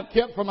things I have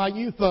kept from my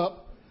youth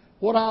up.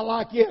 What I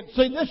like yet.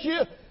 See, this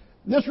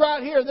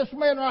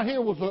man right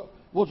here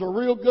was a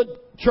real good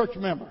church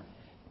member.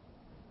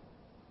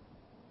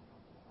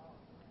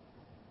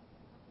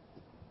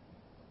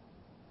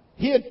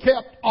 He had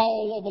kept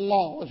all of the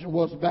law as it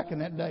was back in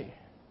that day.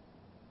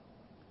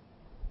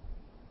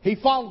 He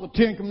followed the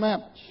Ten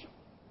Commandments.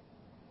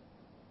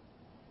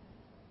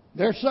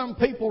 There's some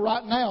people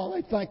right now,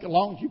 they think as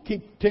long as you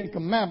keep the Ten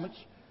Commandments,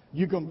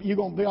 you're going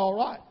to be all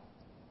right.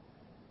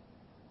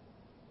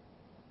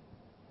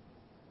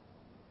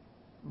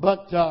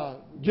 But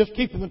just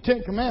keeping the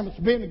Ten Commandments,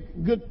 being a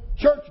good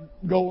church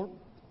goer,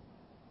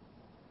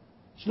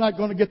 it's not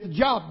going to get the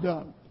job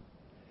done.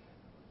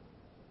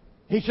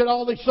 He said,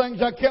 All these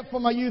things I kept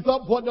from my youth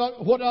up, what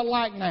do I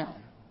like now?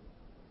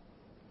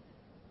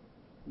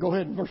 Go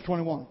ahead in verse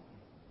 21.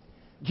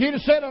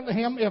 Jesus said unto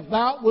him, If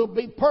thou wilt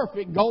be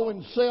perfect, go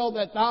and sell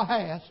that thou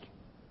hast.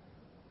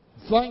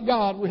 Thank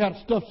God we had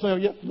a stuff sale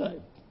yesterday.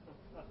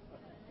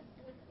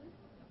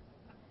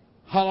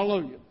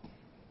 Hallelujah.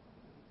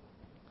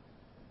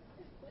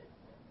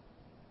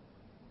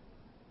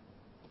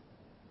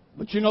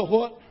 But you know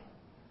what?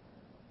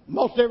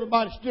 Most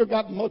everybody still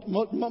got much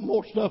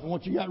more stuff than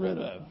what you got rid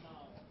of.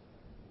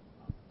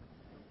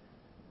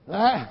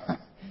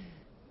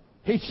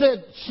 He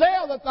said,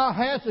 Sell that thou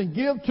hast and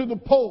give to the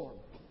poor.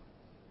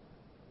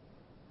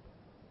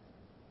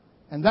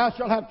 And thou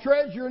shalt have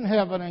treasure in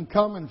heaven, and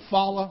come and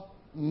follow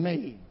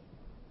me.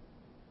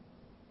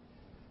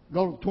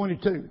 Go to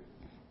 22.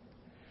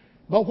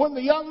 But when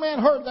the young man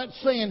heard that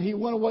saying, he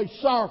went away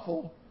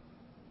sorrowful,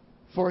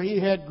 for he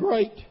had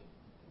great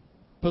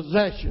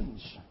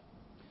possessions.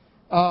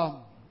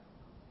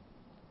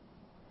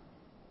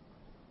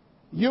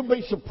 You'll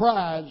be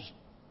surprised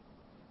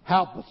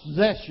how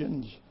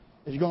possessions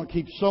is going to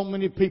keep so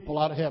many people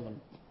out of heaven.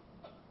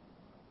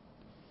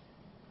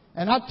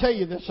 And I tell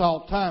you this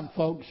all the time,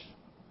 folks.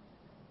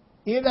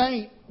 It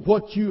ain't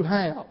what you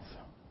have.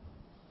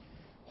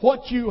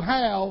 What you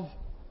have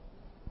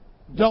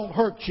don't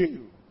hurt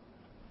you.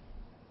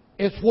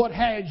 It's what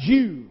has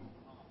you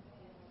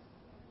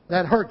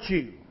that hurts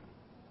you.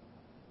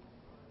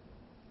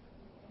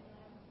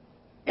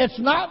 It's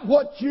not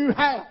what you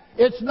have.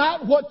 It's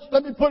not what,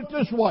 let me put it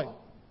this way.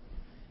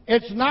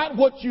 It's not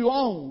what you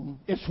own,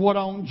 it's what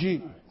owns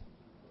you.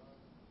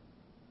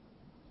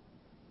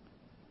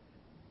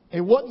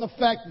 It wasn't the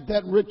fact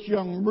that rich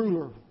young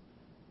ruler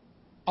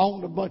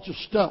owned a bunch of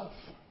stuff,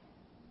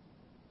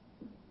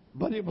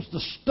 but it was the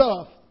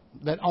stuff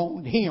that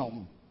owned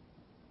him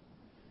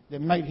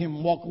that made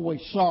him walk away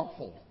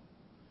sorrowful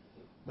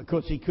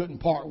because he couldn't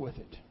part with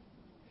it.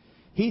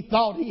 He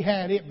thought he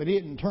had it, but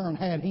it in turn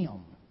had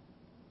him.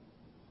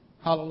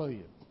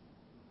 Hallelujah.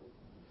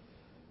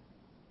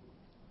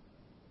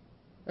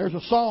 There's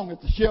a song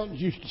that the Sheltons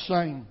used to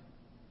sing.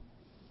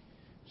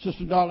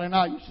 Sister Darlene and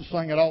I used to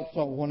sing it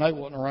also when they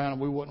wasn't around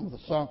and we wasn't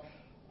with a song.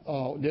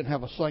 Didn't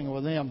have a singer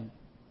with them.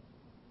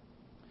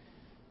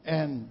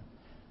 And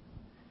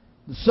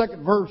the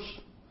second verse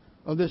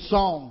of this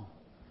song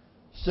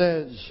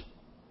says,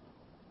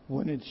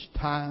 When it's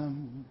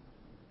time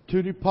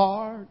to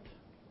depart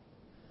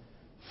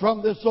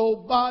from this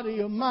old body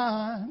of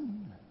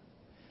mine,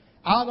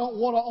 I don't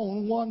want to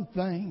own one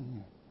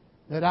thing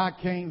that I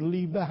can't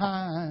leave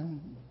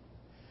behind.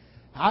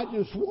 I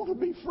just want to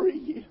be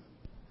free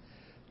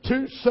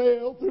to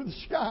sail through the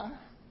sky.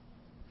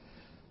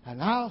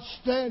 And I'll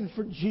stand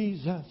for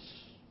Jesus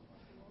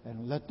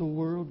and let the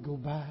world go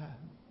by.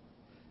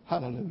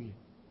 Hallelujah.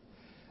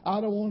 I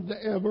don't want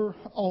to ever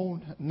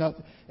own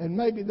nothing. And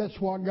maybe that's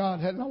why God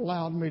hadn't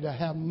allowed me to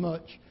have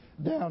much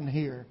down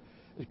here.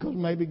 Because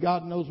maybe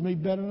God knows me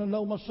better than I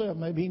know myself.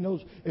 Maybe He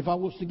knows if I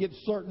was to get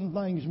certain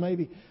things,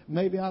 maybe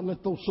I'd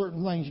let those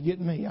certain things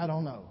get me. I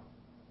don't know.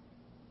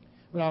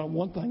 But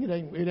one thing,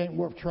 it ain't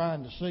worth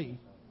trying to see.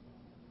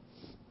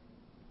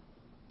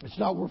 It's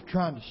not worth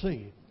trying to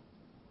see.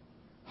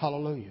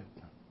 Hallelujah.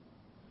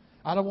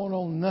 I don't want to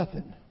own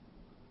nothing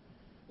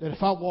that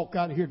if I walk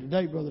out of here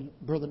today,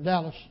 Brother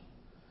Dallas,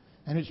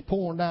 and it's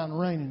pouring down and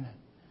raining,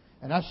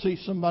 and I see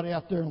somebody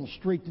out there on the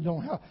street that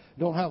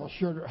don't have a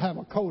shirt or have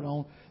a coat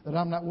on, that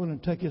I'm not willing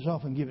to take his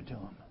off and give it to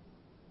him.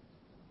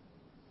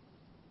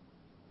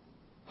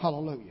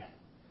 Hallelujah.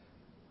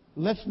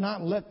 Let's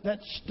not let that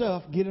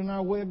stuff get in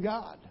our way of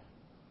God.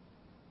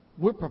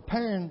 We're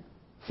preparing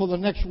for the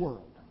next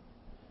world.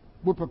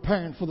 We're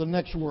preparing for the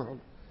next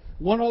world.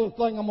 One other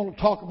thing I'm going to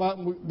talk about,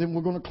 and then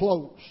we're going to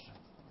close.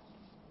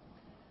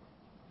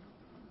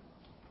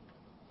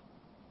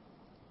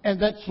 And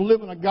that's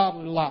living a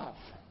godly life.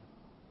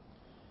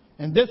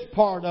 And this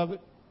part of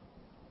it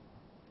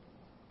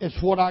is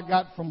what I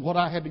got from what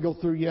I had to go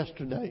through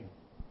yesterday.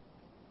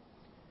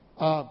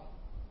 I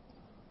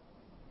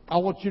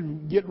want you to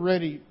get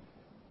ready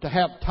to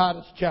have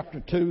Titus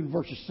chapter 2,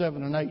 verses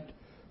 7 and 8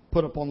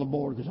 put up on the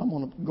board, because I'm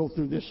going to go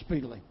through this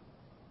speedily.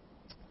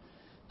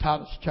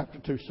 Titus chapter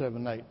 2,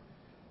 7 and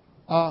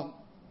 8.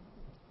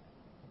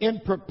 In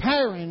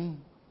preparing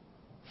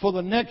for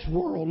the next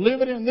world,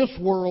 living in this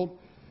world,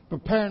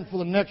 preparing for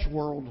the next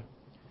world,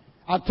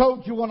 I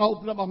told you when I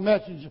opened up my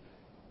message,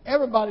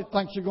 everybody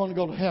thinks they're going to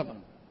go to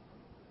heaven.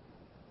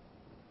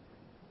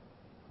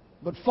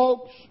 But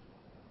folks,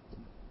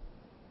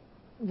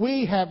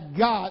 we have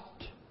got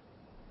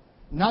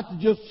not to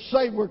just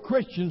say we're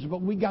Christians,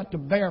 but we got to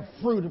bear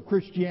fruit of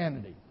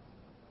Christianity.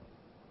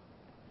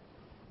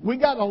 We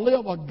got to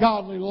live a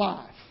godly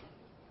life.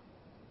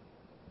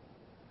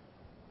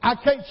 I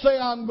can't say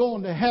I'm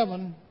going to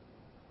heaven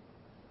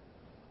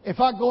if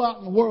I go out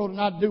in the world and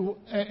I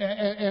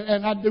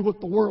do what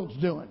the world's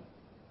doing.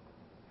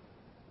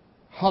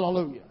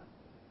 Hallelujah.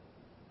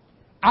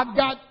 I've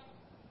got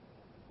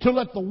to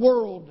let the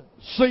world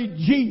see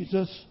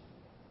Jesus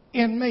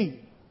in me.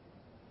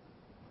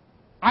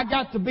 I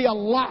got to be a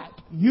light.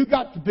 You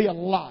got to be a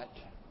light.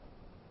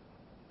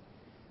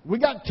 We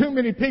got too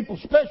many people,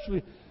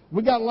 especially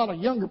we got a lot of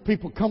younger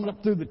people coming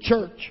up through the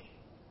church.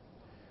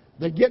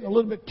 They're getting a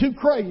little bit too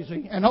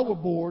crazy and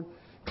overboard,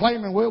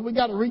 claiming, well, we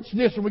got to reach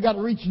this and we got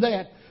to reach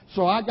that.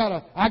 So I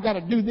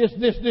gotta do this,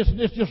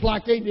 just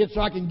like they did,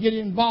 so I can get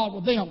involved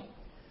with them,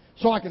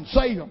 so I can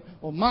save them.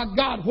 Well, my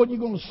God, what are you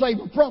going to save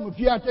them from if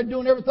you're out there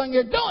doing everything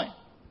they're doing?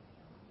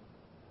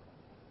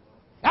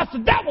 That's the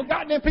devil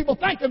got them people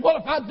thinking, well,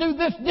 if I do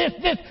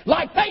this,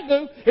 like they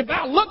do, if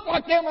I look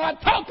like them and I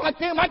talk like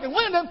them, I can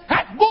win them.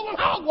 That's bull and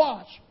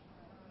hogwash.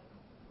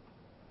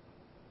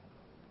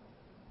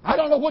 I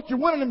don't know what you're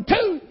winning them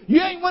to.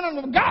 You ain't winning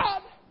them to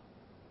God.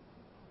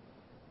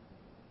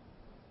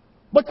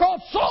 Because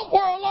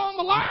somewhere along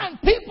the line,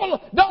 people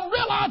don't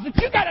realize that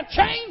you got to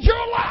change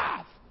your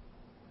life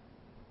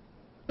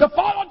to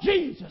follow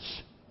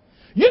Jesus.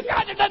 You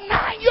got to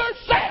deny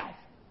yourself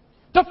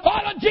to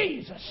follow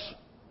Jesus.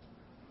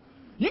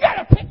 You got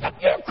to pick up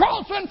your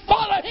cross and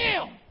follow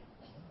Him.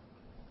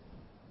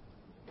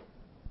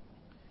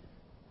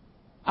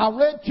 I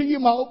read to you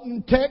my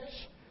opening text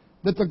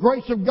that the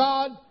grace of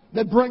God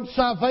that brings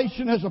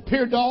salvation has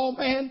appeared to all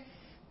men,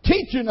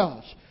 teaching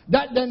us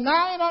that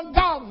denying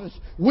ungodliness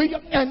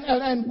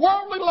and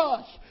worldly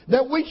lust,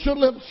 that we should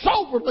live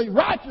soberly,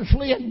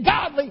 righteously, and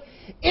godly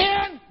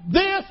in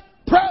this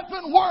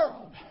present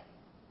world.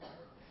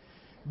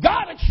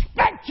 God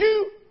expects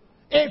you,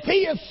 if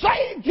He has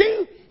saved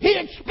you, He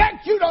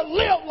expects you to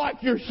live like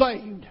you're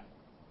saved.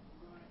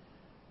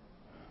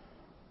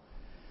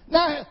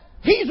 Now,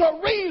 He's a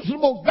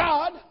reasonable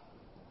God.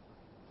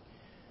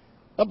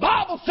 The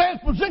Bible says,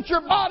 present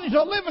your bodies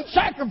a living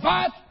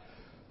sacrifice,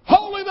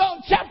 holy,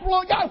 acceptable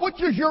unto God,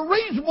 which is your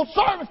reasonable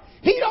service.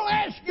 He don't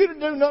ask you to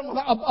do nothing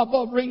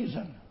above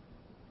reason.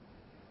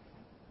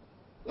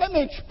 Let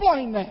me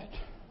explain that.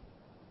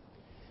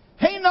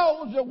 He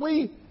knows that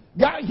we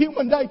got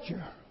human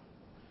nature.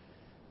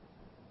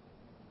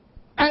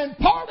 And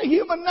part of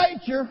human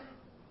nature,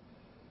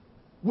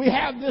 we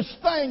have this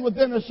thing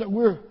within us that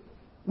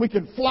we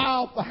can fly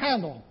off the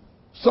handle,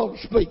 so to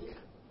speak,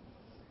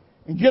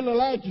 and get a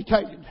little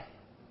agitated.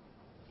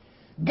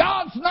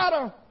 God's not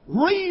a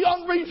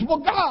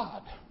unreasonable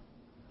God.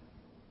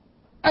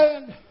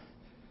 And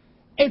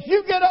if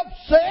you get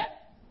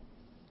upset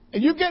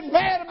and you get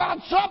mad about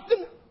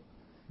something,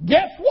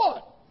 guess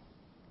what?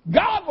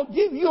 God will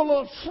give you a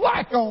little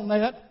slack on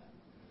that,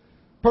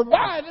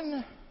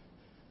 providing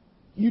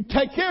you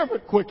take care of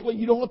it quickly.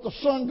 You don't let the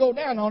sun go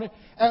down on it,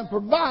 and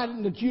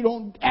providing that you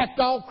don't act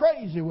all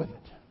crazy with it.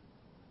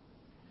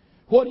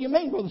 What do you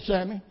mean, Brother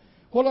Sammy?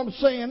 What I'm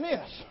saying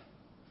is,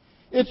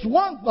 it's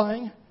one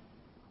thing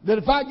that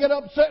if I get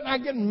upset and I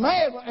get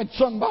mad at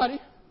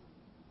somebody,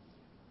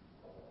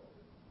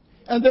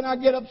 and then I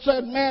get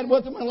upset and mad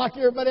with them, and like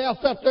everybody else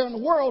out there in the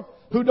world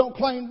who don't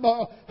claim,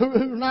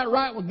 who's not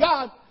right with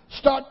God,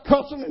 start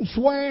cussing and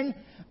swearing,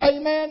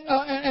 amen,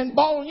 and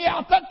bawling you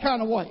out that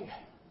kind of way.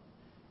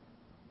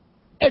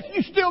 if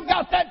you still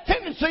got that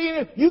tendency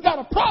and you got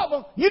a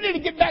problem, you need to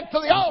get back to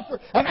the altar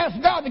and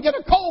ask God to get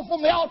a coal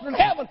from the altar in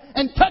heaven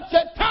and touch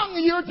that tongue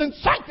of yours and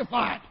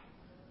sanctify it.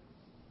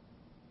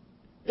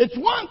 It's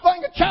one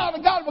thing a child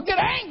of God will get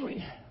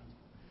angry.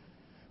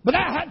 But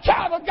that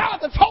child of God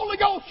that's Holy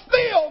Ghost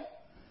filled,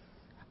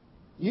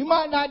 you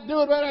might not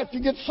do it right after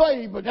you get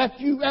saved, but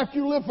after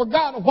you live for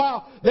God a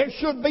while, there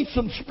should be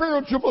some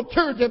spiritual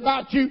maturity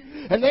about you,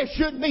 and there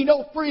should be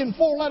no 3 and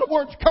 4 letter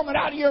words coming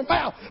out of your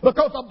mouth,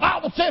 because the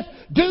Bible says,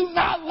 do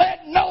not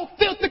let no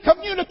filthy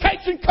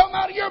communication come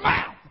out of your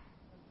mouth.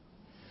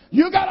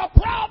 You got a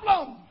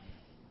problem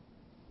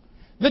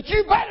that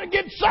you better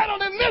get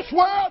settled in this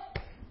world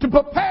to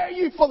prepare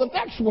you for the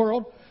next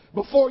world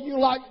before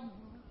you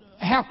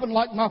happen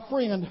like my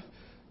friend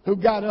who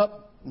got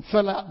up and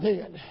fell out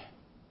dead.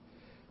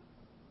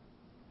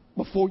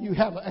 Before you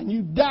have it, and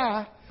you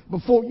die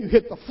before you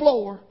hit the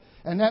floor,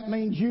 and that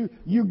means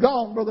you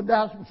gone, Brother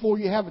Dallas, before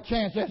you have a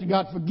chance to ask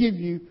God to forgive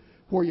you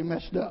where you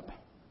messed up.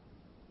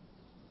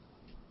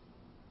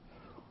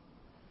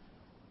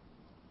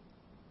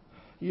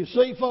 You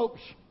see,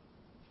 folks,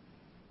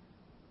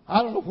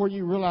 I don't know where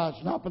you realize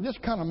it not, but this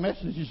kind of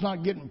message is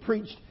not getting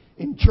preached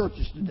in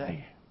churches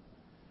today.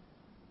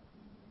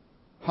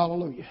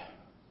 Hallelujah.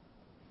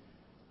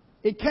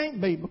 It can't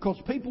be, because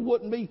people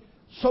wouldn't be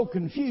so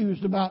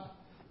confused about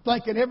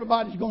thinking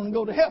everybody's going to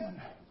go to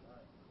heaven.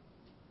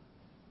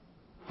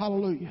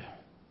 Hallelujah.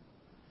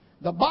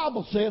 The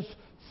Bible says,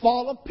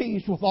 follow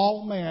peace with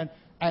all men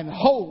and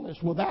wholeness,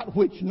 without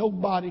which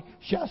nobody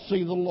shall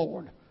see the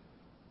Lord.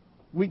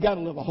 We got to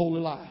live a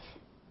holy life.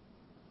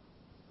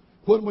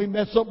 When we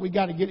mess up, we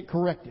got to get it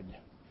corrected.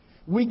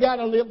 We got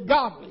to live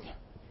godly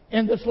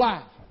in this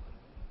life.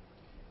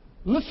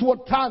 Listen to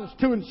what Titus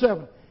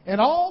 2:7.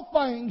 In all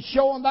things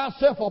showing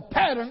thyself a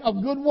pattern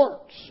of good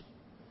works,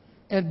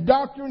 and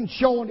doctrine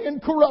showing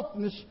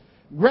incorruptness,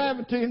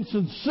 gravity, and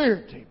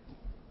sincerity.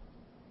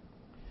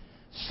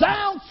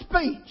 Sound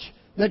speech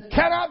that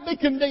cannot be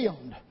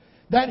condemned,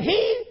 that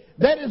he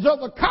that is of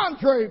the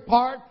contrary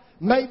part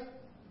may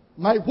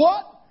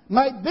what?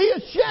 May be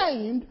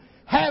ashamed,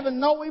 having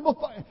no evil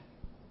thing.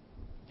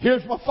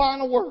 Here's my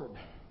final word.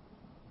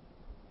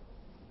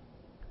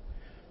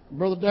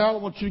 Brother Darrell,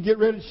 I want you to get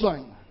ready to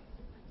sing.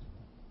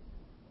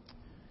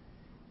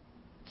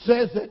 It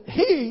says that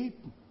he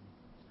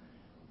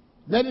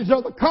that is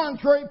of the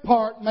contrary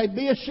part may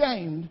be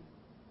ashamed,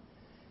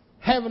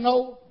 having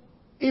no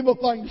evil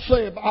thing to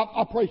say.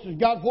 I praise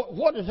God.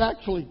 What is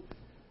actually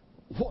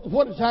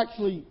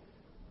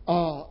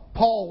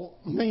Paul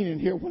meaning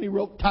here when he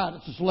wrote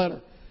Titus'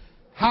 letter?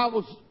 How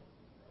was,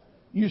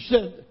 you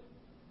said,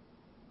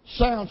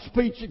 sound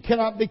speech that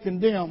cannot be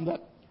condemned,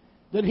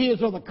 that he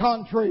is of the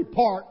contrary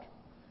part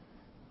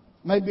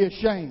may be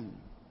ashamed.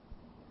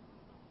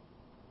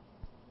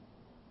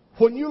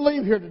 When you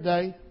leave here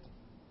today,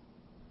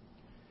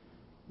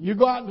 you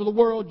go out into the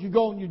world, you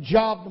go on your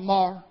job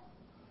tomorrow,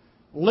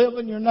 live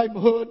in your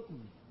neighborhood,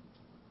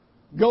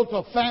 go to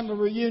a family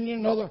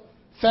reunion, other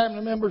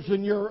family members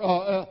in your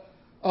of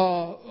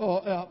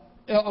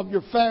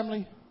your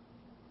family.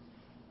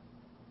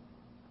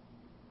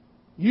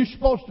 You're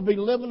supposed to be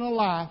living a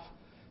life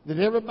that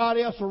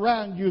everybody else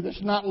around you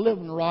that's not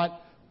living right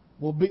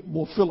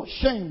will feel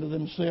ashamed of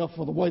themselves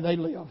for the way they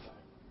live.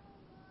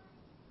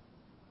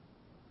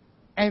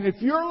 And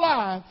if your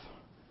life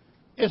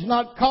is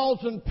not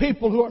causing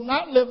people who are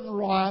not living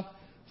right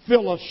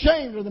feel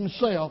ashamed of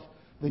themselves,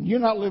 then you're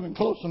not living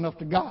close enough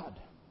to God.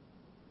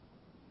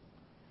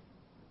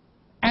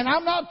 And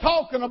I'm not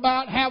talking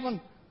about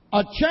having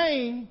a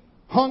chain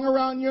hung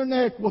around your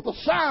neck with a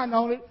sign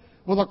on it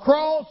with a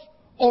cross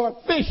or a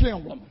fish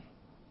emblem.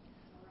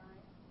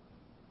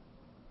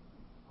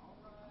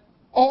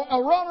 Or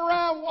run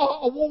around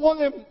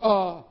one of them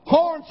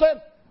horns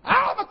said,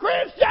 I'm a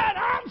Christian,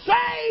 I'm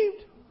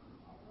saved.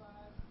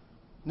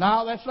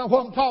 No, that's not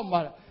what I'm talking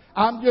about.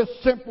 I'm just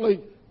simply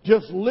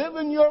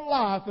living your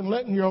life and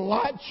letting your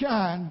light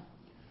shine,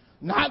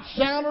 not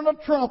sounding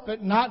a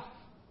trumpet, not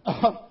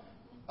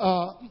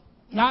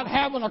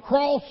having a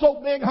cross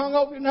so big hung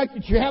over your neck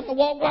that you have to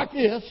walk like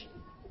this.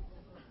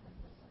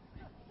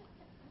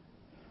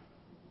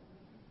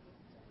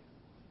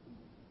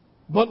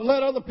 But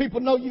let other people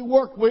know you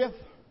work with,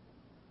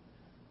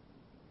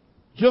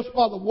 just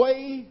by the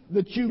way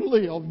that you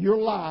live your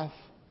life.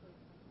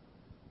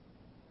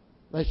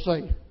 They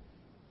say,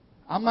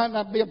 I might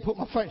not be able to put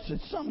my face.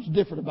 Something's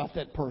different about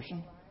that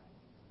person.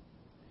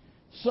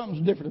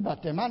 Something's different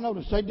about them. I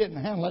noticed they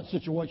didn't handle that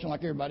situation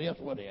like everybody else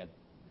would have.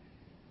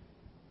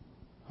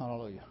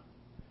 Hallelujah.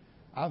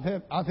 I've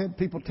had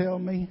people tell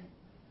me,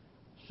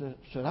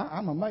 said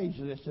I'm amazed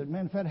at this. Said,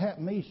 man, if that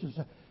happened to me,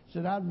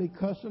 said I'd be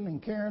cussing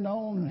and carrying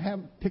on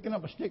and picking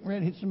up a stick and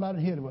ready to hit somebody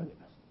in the head with it.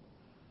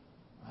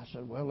 I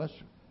said, well, let's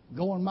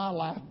go in my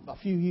life a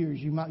few years.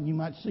 You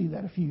might see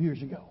that a few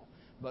years ago.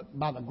 But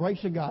by the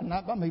grace of God,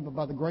 not by me, but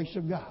by the grace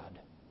of God.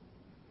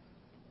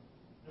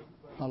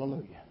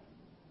 Hallelujah.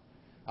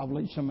 I've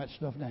laid some of that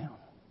stuff down.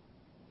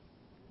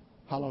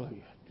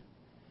 Hallelujah.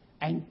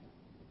 And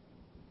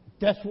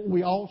That's what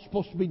we all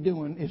supposed to be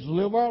doing, is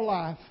live our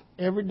life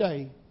every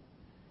day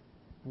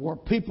where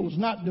people's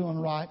not doing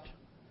right.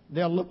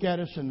 They'll look at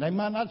us and they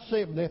might not see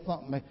it,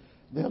 but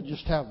they'll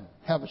just have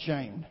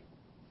ashamed.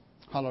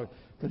 Hallelujah.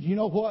 Because you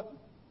know what?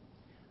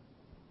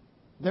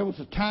 There was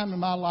a time in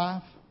my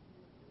life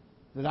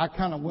that I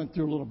kind of went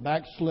through a little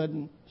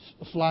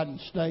sliding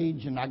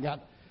stage, and I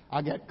got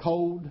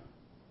cold.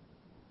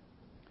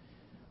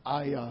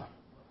 I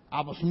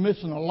was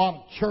missing a lot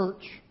of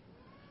church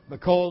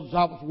because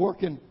I was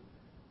working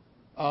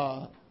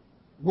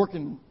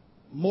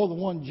more than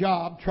one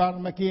job, trying to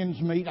make ends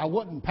meet. I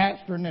wasn't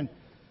pastoring, and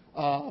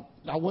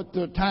I went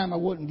through a time I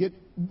wasn't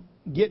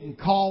getting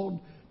called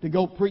to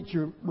go preach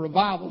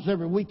revivals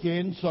every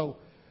weekend. So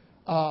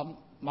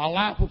my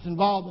life was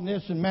involved in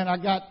this, and man, I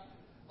got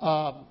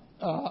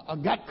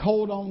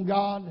cold on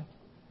God,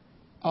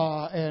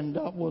 and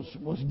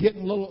was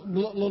getting a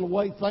little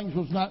way. Things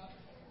was not,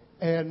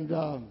 and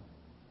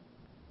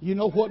you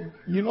know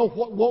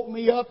what woke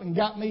me up and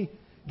got me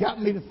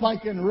to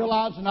thinking and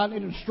realizing I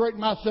needed to straighten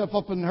myself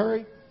up in a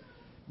hurry,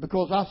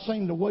 because I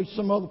seen the way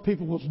some other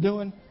people was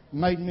doing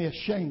made me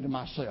ashamed of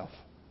myself.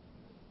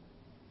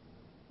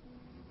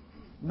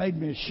 Made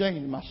me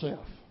ashamed of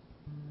myself.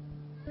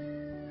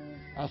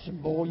 I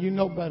said, boy, you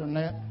know better than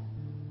that.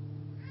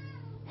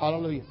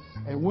 Hallelujah.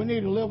 And we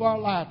need to live our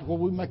life where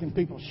we're making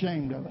people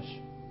ashamed of us.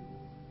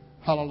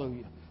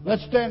 Hallelujah.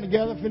 Let's stand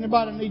together. If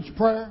anybody needs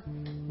prayer,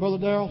 Brother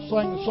Darrell,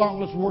 sing the song.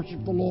 Let's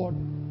worship the Lord.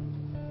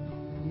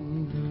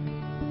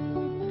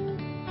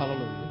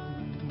 Hallelujah.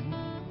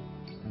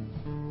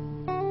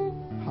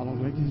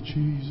 Hallelujah. Thank you,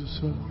 Jesus.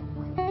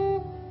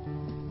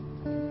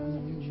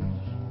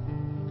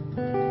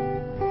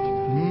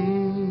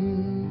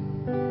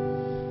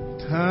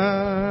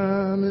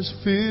 Time is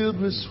filled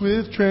with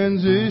swift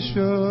transition,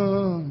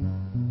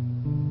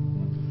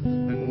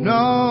 and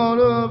naught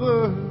of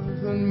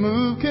earth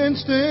unmoved can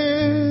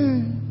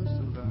stand.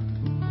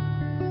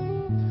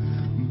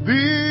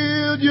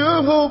 Build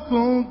your hope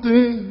on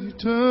things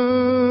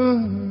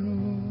eternal,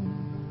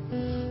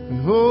 and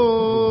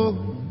hold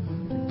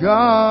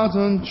God's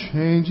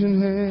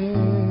unchanging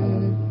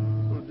hand,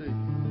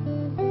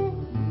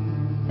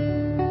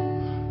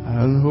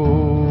 and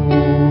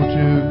hold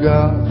to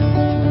God's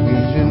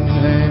unchanging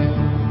hand.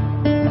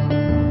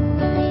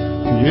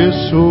 Yes,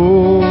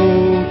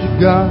 hold to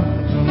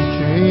God's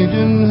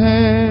unchanging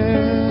hand.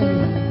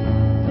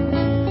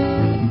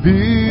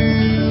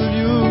 Build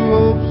your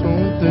hopes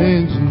on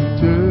things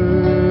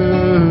eternal.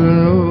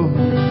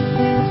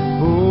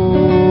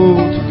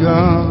 Hold to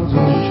God's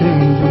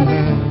unchanging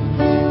hand,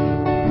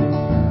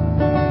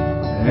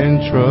 and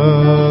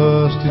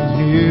trust in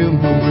Him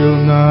who will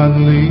not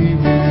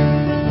leave you.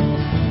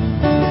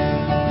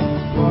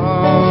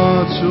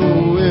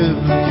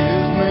 Whatsoever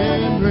His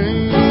may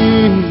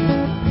bring,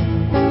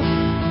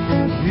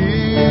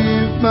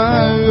 if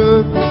my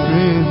earthly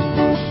friends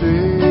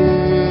forsaken,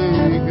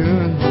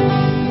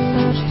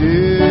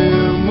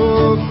 still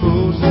more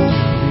closer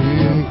to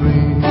Him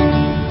cling,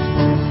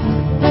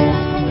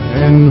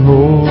 and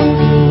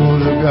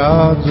hold of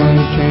God's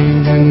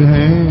unchanging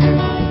hand.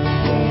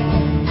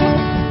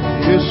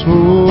 Yes,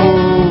 hold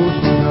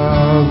of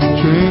God's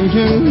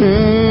unchanging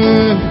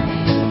hand.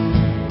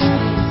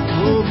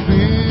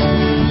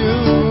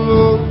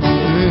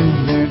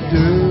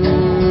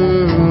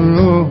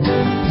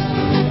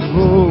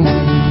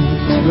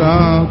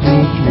 God's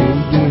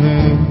unchanging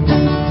hand.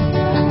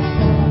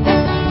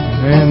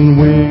 And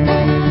when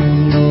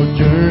your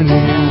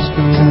journey is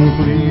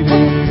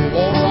completed,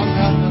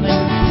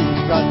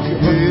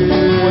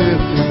 if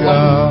to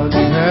God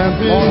you have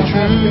been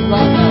true,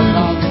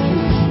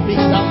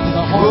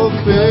 oh,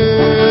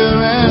 fair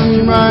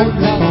and right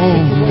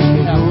before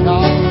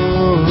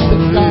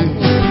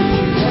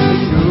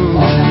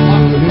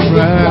your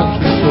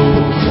rapture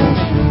soul.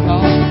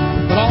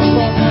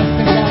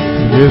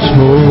 Yes,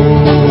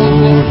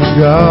 hold to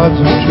God's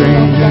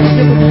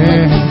unchanging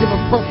hand.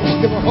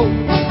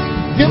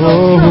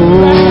 Oh,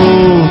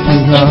 hold to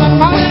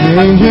God's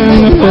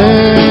unchanging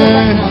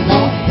hand,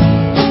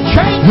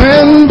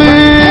 and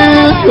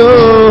build your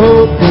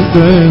hope on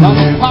things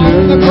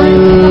eternal.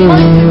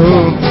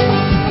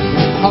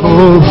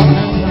 Oh,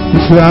 to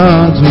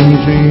God's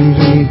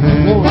unchanging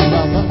hand.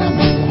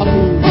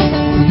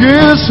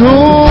 Yes,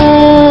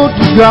 hold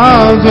to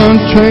God's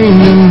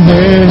unchanging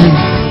hand.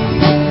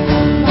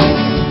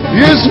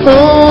 Yes,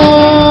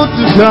 hold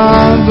to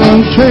God's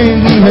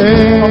unchanging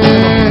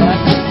hand,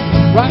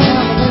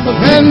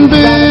 and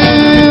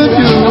build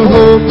your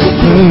hope for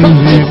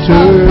things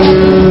eternal.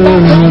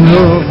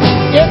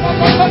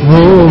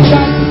 Hold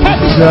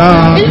to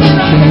God's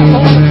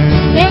unchanging hand.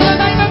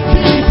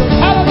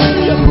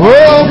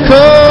 Oh,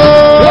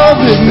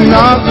 covet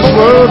not the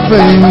world's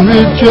vain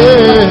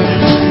riches,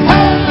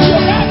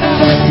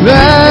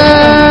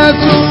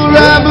 that's what I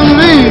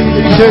believe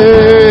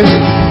today.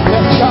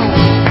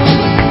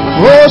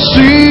 Oh,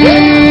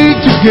 seek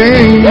to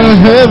gain a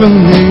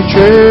heavenly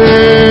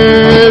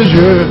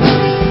treasure,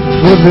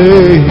 for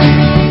they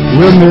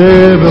will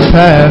never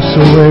pass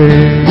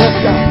away.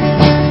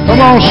 Come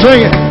on,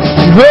 sing it.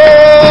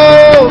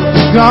 Hold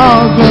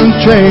God's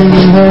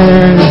unchanging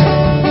hand.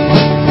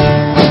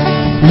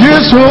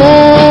 Yes,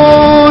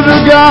 hold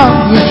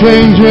God's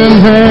unchanging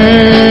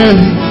hand.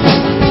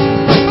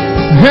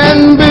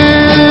 And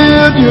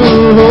build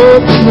your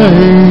hope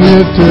name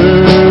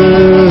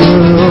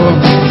eternal.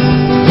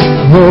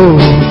 Oh,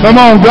 come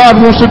on, God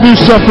wants to do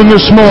something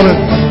this morning.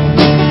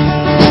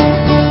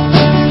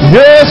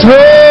 Yes,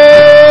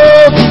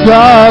 hold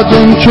God's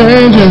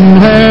unchanging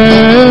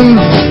hand.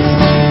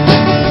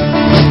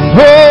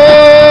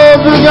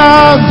 Hold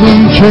God's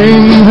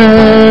unchanging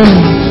hand.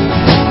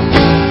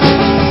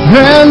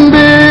 And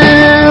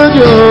build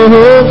your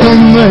hope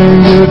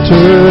name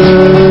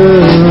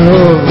eternal.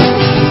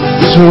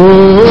 So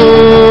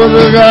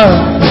the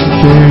God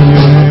can.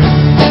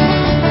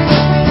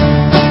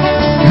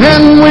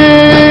 And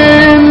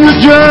when the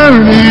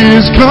journey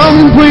is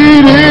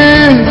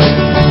completed,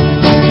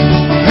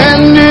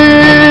 and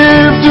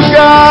if to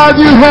God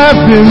you have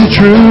been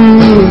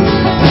true,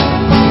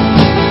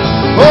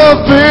 oh,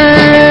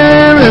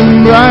 fair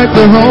and bright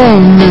the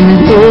home in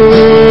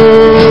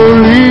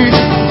glory,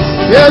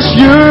 yes,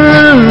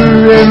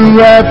 your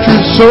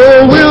enraptured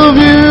soul will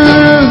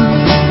view.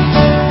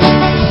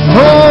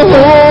 Oh,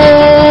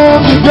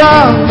 hold to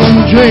God's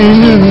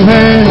unchanging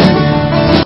hand.